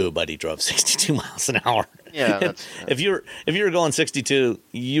nobody drove 62 miles an hour. Yeah, if you were going 62,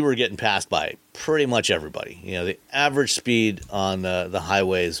 you were getting passed by pretty much everybody. The average speed on the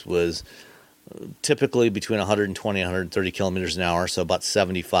highways was typically between 120 and 130 kilometers an hour, so about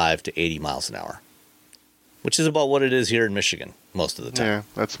 75 to 80 miles an hour, which is about what it is here in Michigan most of the time. Yeah,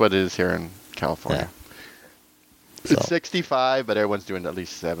 that's what it is here in California. Yeah. It's 65, but everyone's doing at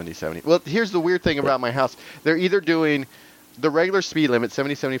least 70. Well, here's the weird thing about my house. They're either doing the regular speed limit,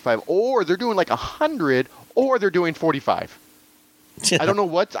 70, 75, or they're doing like 100, or they're doing 45. I don't know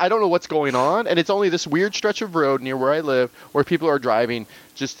what's going on, and it's only this weird stretch of road near where I live where people are driving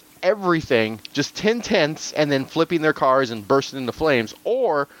just everything, just 10/10ths, and then flipping their cars and bursting into flames,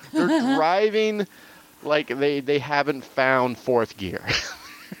 or they're driving like they haven't found fourth gear.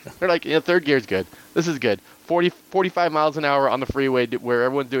 They're like, third gear's good. This is good. 45 miles an hour on the freeway where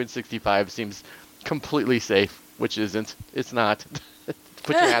everyone's doing 65 seems completely safe, which isn't. It's not.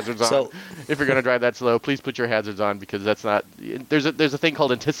 Put your hazards on. If you're going to drive that slow, please put your hazards on because that's not. There's a thing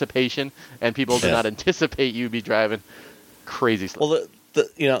called anticipation, and people do not anticipate you be driving crazy slow. Well,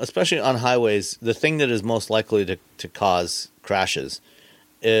 especially on highways, the thing that is most likely to cause crashes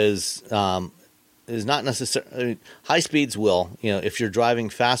is not necessarily high speeds. Will if you're driving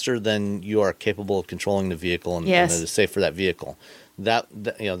faster than you are capable of controlling the vehicle and it is safe for that vehicle, that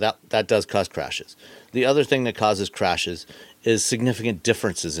does cause crashes. The other thing that causes crashes is significant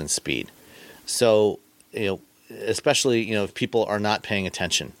differences in speed. So, especially, if people are not paying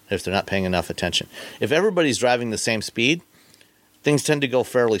attention, if they're not paying enough attention. If everybody's driving the same speed, things tend to go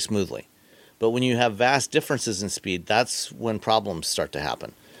fairly smoothly. But when you have vast differences in speed, that's when problems start to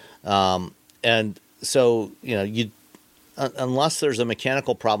happen. And so, unless there's a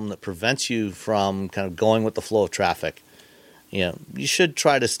mechanical problem that prevents you from kind of going with the flow of traffic, you should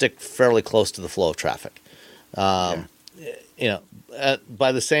try to stick fairly close to the flow of traffic. By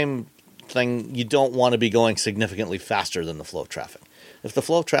the same thing, you don't want to be going significantly faster than the flow of traffic. If the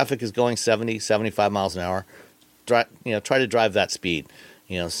flow of traffic is going 70, 75 miles an hour, try to drive that speed,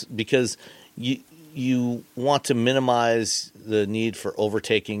 because you want to minimize the need for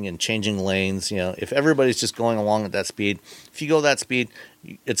overtaking and changing lanes. If everybody's just going along at that speed, if you go that speed,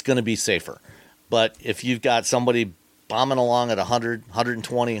 it's going to be safer. But if you've got somebody bombing along at 100,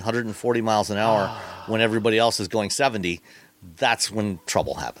 120, 140 miles an hour when everybody else is going 70, that's when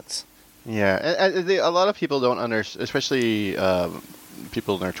trouble happens. Yeah, and a lot of people don't understand, especially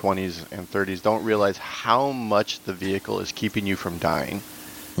people in their 20s and 30s, don't realize how much the vehicle is keeping you from dying.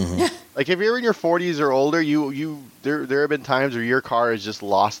 Mm-hmm. Like if you're in your 40s or older, there have been times where your car has just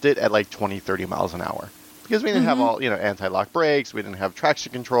lost it at like 20, 30 miles an hour because we didn't have all anti-lock brakes, we didn't have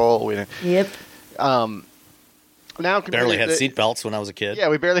traction control, we didn't. Yep. Now barely had seatbelts when I was a kid. Yeah,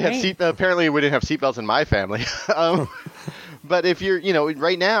 we barely had apparently we didn't have seatbelts in my family. But if you're,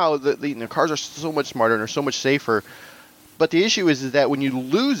 right now the cars are so much smarter and are so much safer. But the issue is that when you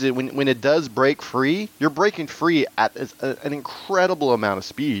lose it, when it does break free, you're breaking free at an incredible amount of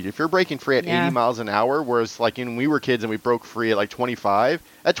speed. If you're breaking free at 80 miles an hour, whereas like when we were kids and we broke free at like 25,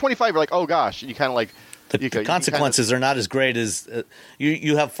 at 25 you're like, oh gosh, you kind of like. The consequences are not as great as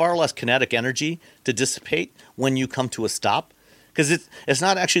you have far less kinetic energy to dissipate when you come to a stop. Because it's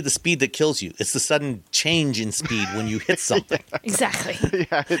not actually the speed that kills you. It's the sudden change in speed when you hit something. Exactly.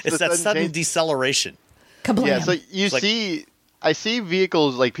 Yeah, it's that sudden deceleration. Kablam. Yeah, so I see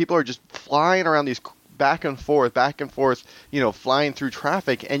vehicles, like people are just flying around these back and forth, flying through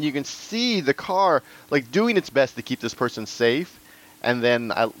traffic. And you can see the car like doing its best to keep this person safe. And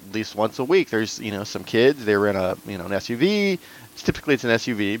then at least once a week, there's, some kids, they're in an SUV. Typically it's an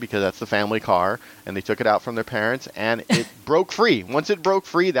SUV because that's the family car, and they took it out from their parents, and it broke free. Once it broke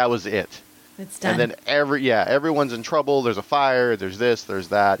free, that was it. It's done. And then everyone's in trouble. There's a fire. There's this. There's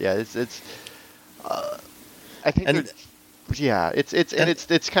that. Yeah, I think.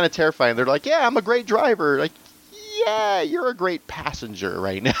 It's kind of terrifying. They're like, yeah, I'm a great driver. Like, yeah, you're a great passenger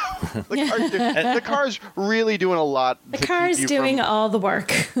right now. The car's really doing a lot. The car's doing all the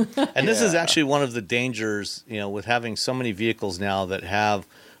work. And this is actually one of the dangers, with having so many vehicles now that have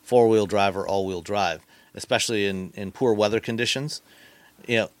four-wheel drive or all-wheel drive, especially in poor weather conditions.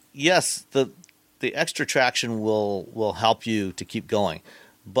 Yes, the extra traction will help you to keep going,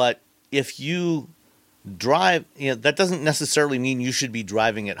 but if you drive, that doesn't necessarily mean you should be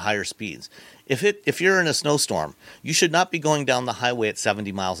driving at higher speeds. If you're in a snowstorm, you should not be going down the highway at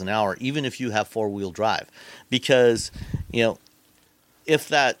 70 miles an hour, even if you have four-wheel drive, because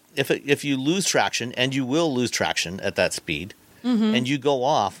if you lose traction, and you will lose traction at that speed, and you go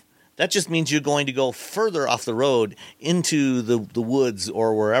off, that just means you're going to go further off the road into the woods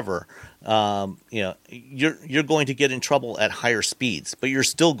or wherever. You're going to get in trouble at higher speeds, but you're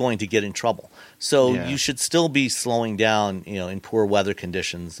still going to get in trouble. So you should still be slowing down, in poor weather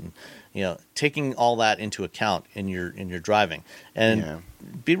conditions, and taking all that into account in your driving, and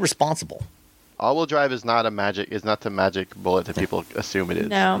be responsible. All-wheel drive is not the magic bullet that people assume it is.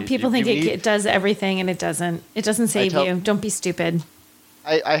 No, people think it does everything, and it doesn't. It doesn't save you. Don't be stupid.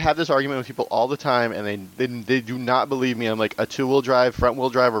 I have this argument with people all the time, and they do not believe me. I'm like, a two-wheel drive,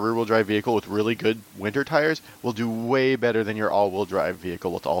 front-wheel drive, or rear-wheel drive vehicle with really good winter tires will do way better than your all-wheel drive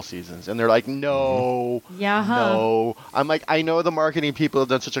vehicle with all seasons. And they're like, no, no. I'm like, I know the marketing people have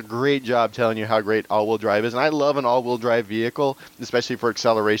done such a great job telling you how great all-wheel drive is, and I love an all-wheel drive vehicle, especially for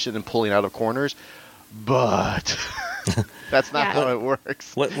acceleration and pulling out of corners, but... That's not how it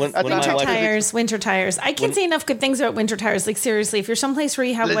works. Winter tires. I can't say enough good things about winter tires. Like, seriously, if you're someplace where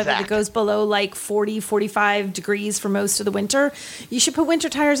you have weather that goes below like 40, 45 degrees for most of the winter, you should put winter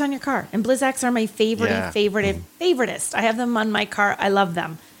tires on your car. And Blizzaks are my favoritist. I have them on my car. I love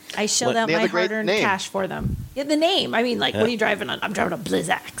them. I shelled out my hard-earned cash for them. Yeah, the name. I mean, what are you driving on? I'm driving a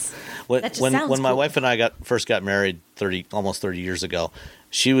Blizzaks. When my wife and I first got married almost 30 years ago,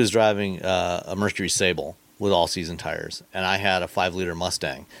 she was driving a Mercury Sable with all-season tires, and I had a 5-liter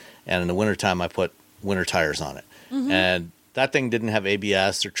Mustang, and in the wintertime I put winter tires on it. And that thing didn't have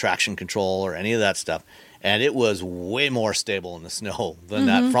ABS or traction control or any of that stuff, and it was way more stable in the snow than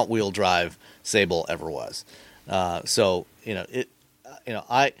that front-wheel drive Sable ever was. I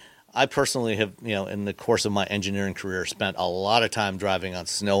personally have, in the course of my engineering career, spent a lot of time driving on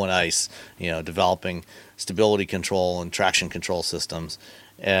snow and ice, developing stability control and traction control systems.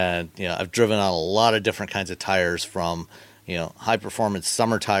 And, I've driven on a lot of different kinds of tires, from, high performance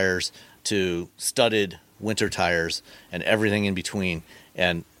summer tires to studded winter tires and everything in between.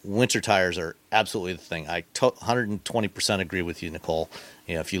 And winter tires are absolutely the thing. I 120% agree with you, Nicole.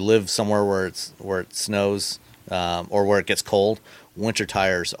 If you live somewhere where it snows or where it gets cold, winter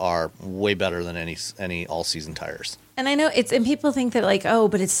tires are way better than any all-season tires. And I know and people think that like, oh,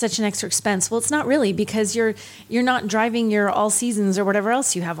 but it's such an extra expense. Well, it's not really, because you're not driving your all seasons or whatever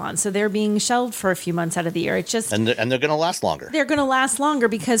else you have on. So they're being shelved for a few months out of the year. It's just and they're going to last longer. They're going to last longer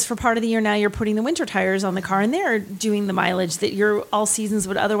because for part of the year now you're putting the winter tires on the car and they're doing the mileage that your all seasons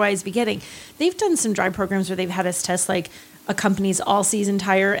would otherwise be getting. They've done some drive programs where they've had us test like a company's all-season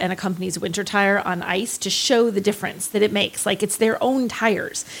tire and a company's winter tire on ice to show the difference that it makes. Like, it's their own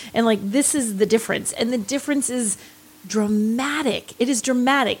tires. And, like, this is the difference. And the difference is dramatic. It is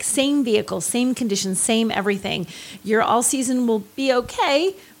dramatic. Same vehicle, same conditions, same everything. Your all-season will be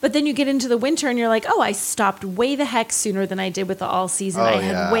okay, but then you get into the winter and you're like, oh, I stopped way the heck sooner than I did with the all-season. I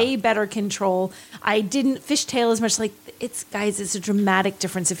had way better control. I didn't fishtail as much. Like, it's a dramatic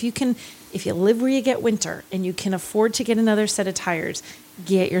difference. If you live where you get winter and you can afford to get another set of tires,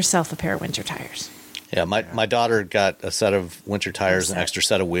 get yourself a pair of winter tires. Yeah, my daughter got a set of winter tires, an extra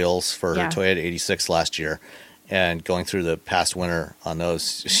set of wheels for her Toyota 86 last year. And going through the past winter on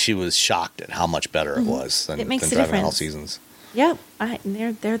those, she was shocked at how much better it was than driving all seasons. Yep,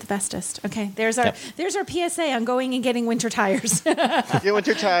 they're the bestest. Okay, there's our PSA on going and getting winter tires. Get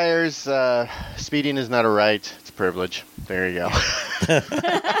winter tires. Speeding is not a right; it's a privilege. There you go.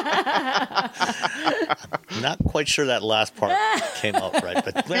 Not quite sure that last part came out right,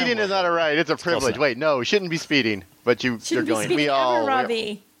 but speeding is not a right; it's a privilege. Wait, no, you shouldn't be speeding, but you're going. We all.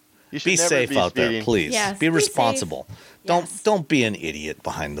 Robbie. Be safe out there, please. Yes, be responsible. Safe. Don't be an idiot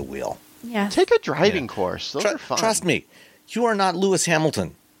behind the wheel. Yes. Take a driving course. Those are fun. Trust me, you are not Lewis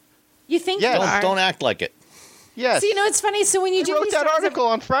Hamilton. You think you are? Don't act like it. Yes. So you know it's funny. So when you wrote that article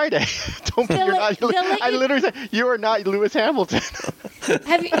on Friday. I literally said you are not Lewis Hamilton.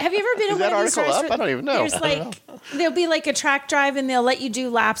 Have you ever been in that article up? I don't even know. There'll be like a track drive and they'll let you do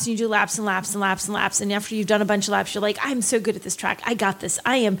laps and you do laps and laps and laps and laps, and after you've done a bunch of laps you're like, I'm so good at this track. I got this.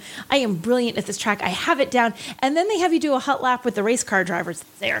 I am brilliant at this track. I have it down. And then they have you do a hut lap with the race car drivers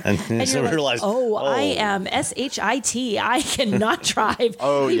there. And so you realize, I am SHIT. I cannot drive.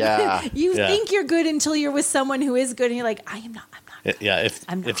 You Yeah. think you're good until you're with someone who is good and you're like, I'm not. Yeah,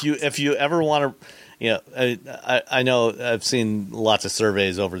 if you ever want to, I know I've seen lots of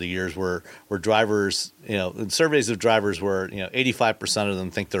surveys over the years where drivers, surveys of drivers where 85% of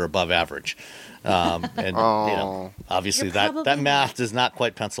them think they're above average, and obviously that math does not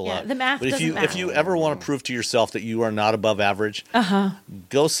quite pencil out. The math but doesn't matter. If you ever want to prove to yourself that you are not above average,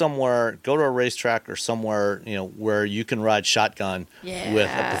 go somewhere, go to a racetrack or somewhere where you can ride shotgun with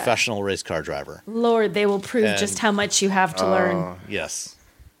a professional race car driver. Lord, they will prove just how much you have to learn. Yes.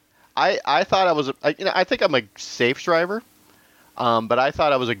 I thought I was, I think I'm a safe driver, but I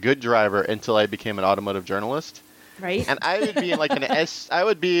thought I was a good driver until I became an automotive journalist. Right. And I would be in like I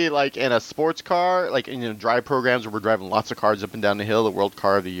would be like in a sports car, like in drive programs where we're driving lots of cars up and down the hill, the World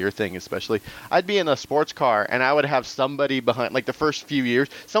Car of the Year thing especially. I'd be in a sports car and I would have somebody behind, like the first few years,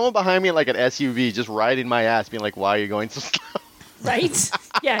 someone behind me in like an SUV just riding my ass, being like, "Why are you going so slow?" Right?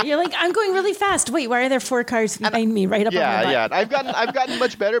 Yeah, you're like, I'm going really fast. Wait, why are there 4 cars behind me right up on my butt? Yeah. I've gotten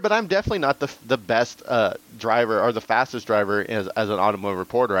much better, but I'm definitely not the best driver or the fastest driver as an automotive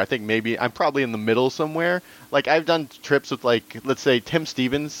reporter. I think maybe I'm probably in the middle somewhere. Like I've done trips with let's say Tim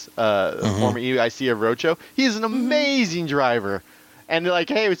Stevens, former EIC of Roadshow. He's an amazing driver. And they're like,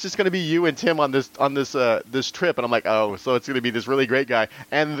 hey, it's just going to be you and Tim on this trip. And I'm like, oh, so it's going to be this really great guy.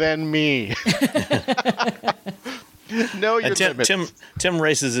 And then me. No, you're Tim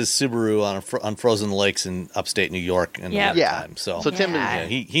races his Subaru on frozen lakes in upstate New York in the time. So Tim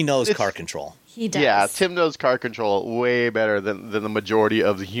he knows car control. He does. Yeah, Tim knows car control way better than the majority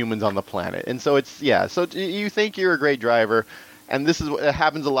of the humans on the planet. And so so you think you're a great driver, and this is what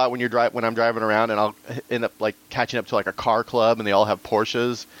happens a lot when I'm driving around, and I'll end up like catching up to like a car club, and they all have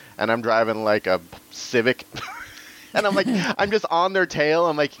Porsches, and I'm driving like a Civic, and I'm like I'm just on their tail.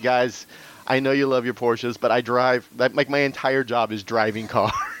 I'm like, guys, I know you love your Porsches, but I drive, like my entire job is driving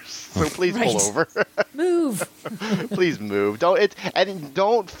cars. So please pull over. Move. Please move.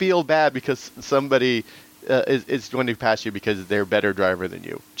 Don't feel bad because somebody is going to pass you because they're a better driver than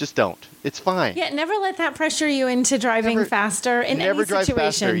you. Just don't. It's fine. Yeah, never let that pressure you into driving faster in any situation.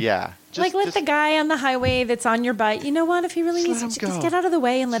 Faster, yeah. Let the guy on the highway that's on your butt, you know what, if he really needs to, just get out of the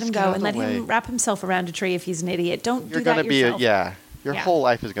way and let him go and let him wrap himself around a tree if he's an idiot. Don't do that yourself. Your whole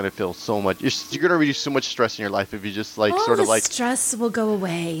life is going to feel so much. You're going to reduce so much stress in your life if you just stress will go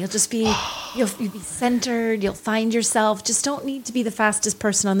away. You'll just be you'll be centered. You'll find yourself. Just don't need to be the fastest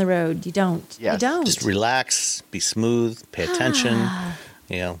person on the road. You don't. Yes. You don't. Just relax. Be smooth. Pay attention.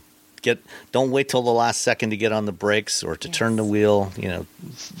 Don't wait till the last second to get on the brakes or to turn the wheel.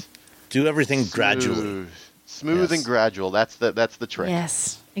 Do everything gradually. Smooth and gradual. That's the trick.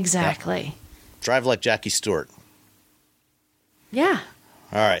 Yes, exactly. Yep. Drive like Jackie Stewart. Yeah.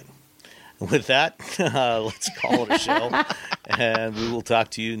 All right. With that, let's call it a show, and we will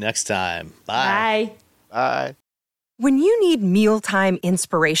talk to you next time. Bye. Bye. Bye. When you need mealtime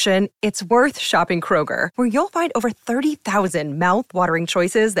inspiration, it's worth shopping Kroger, where you'll find over 30,000 mouth-watering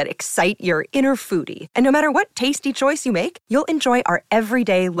choices that excite your inner foodie. And no matter what tasty choice you make, you'll enjoy our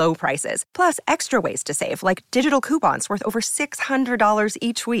everyday low prices, plus extra ways to save, like digital coupons worth over $600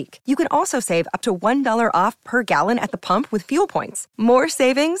 each week. You can also save up to $1 off per gallon at the pump with fuel points. More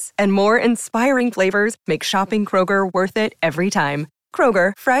savings and more inspiring flavors make shopping Kroger worth it every time.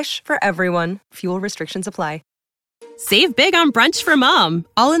 Kroger, fresh for everyone. Fuel restrictions apply. Save big on brunch for mom,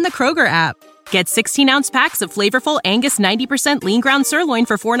 all in the Kroger app. Get 16-ounce packs of flavorful Angus 90% lean ground sirloin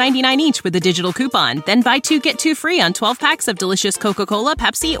for $4.99 each with a digital coupon. Then buy 2, get 2 free on 12 packs of delicious Coca-Cola,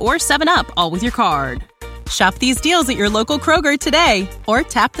 Pepsi, or 7-Up, all with your card. Shop these deals at your local Kroger today, or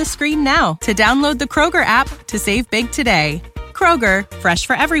tap the screen now to download the Kroger app to save big today. Kroger, fresh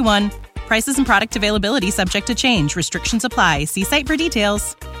for everyone. Prices and product availability subject to change. Restrictions apply. See site for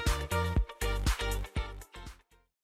details.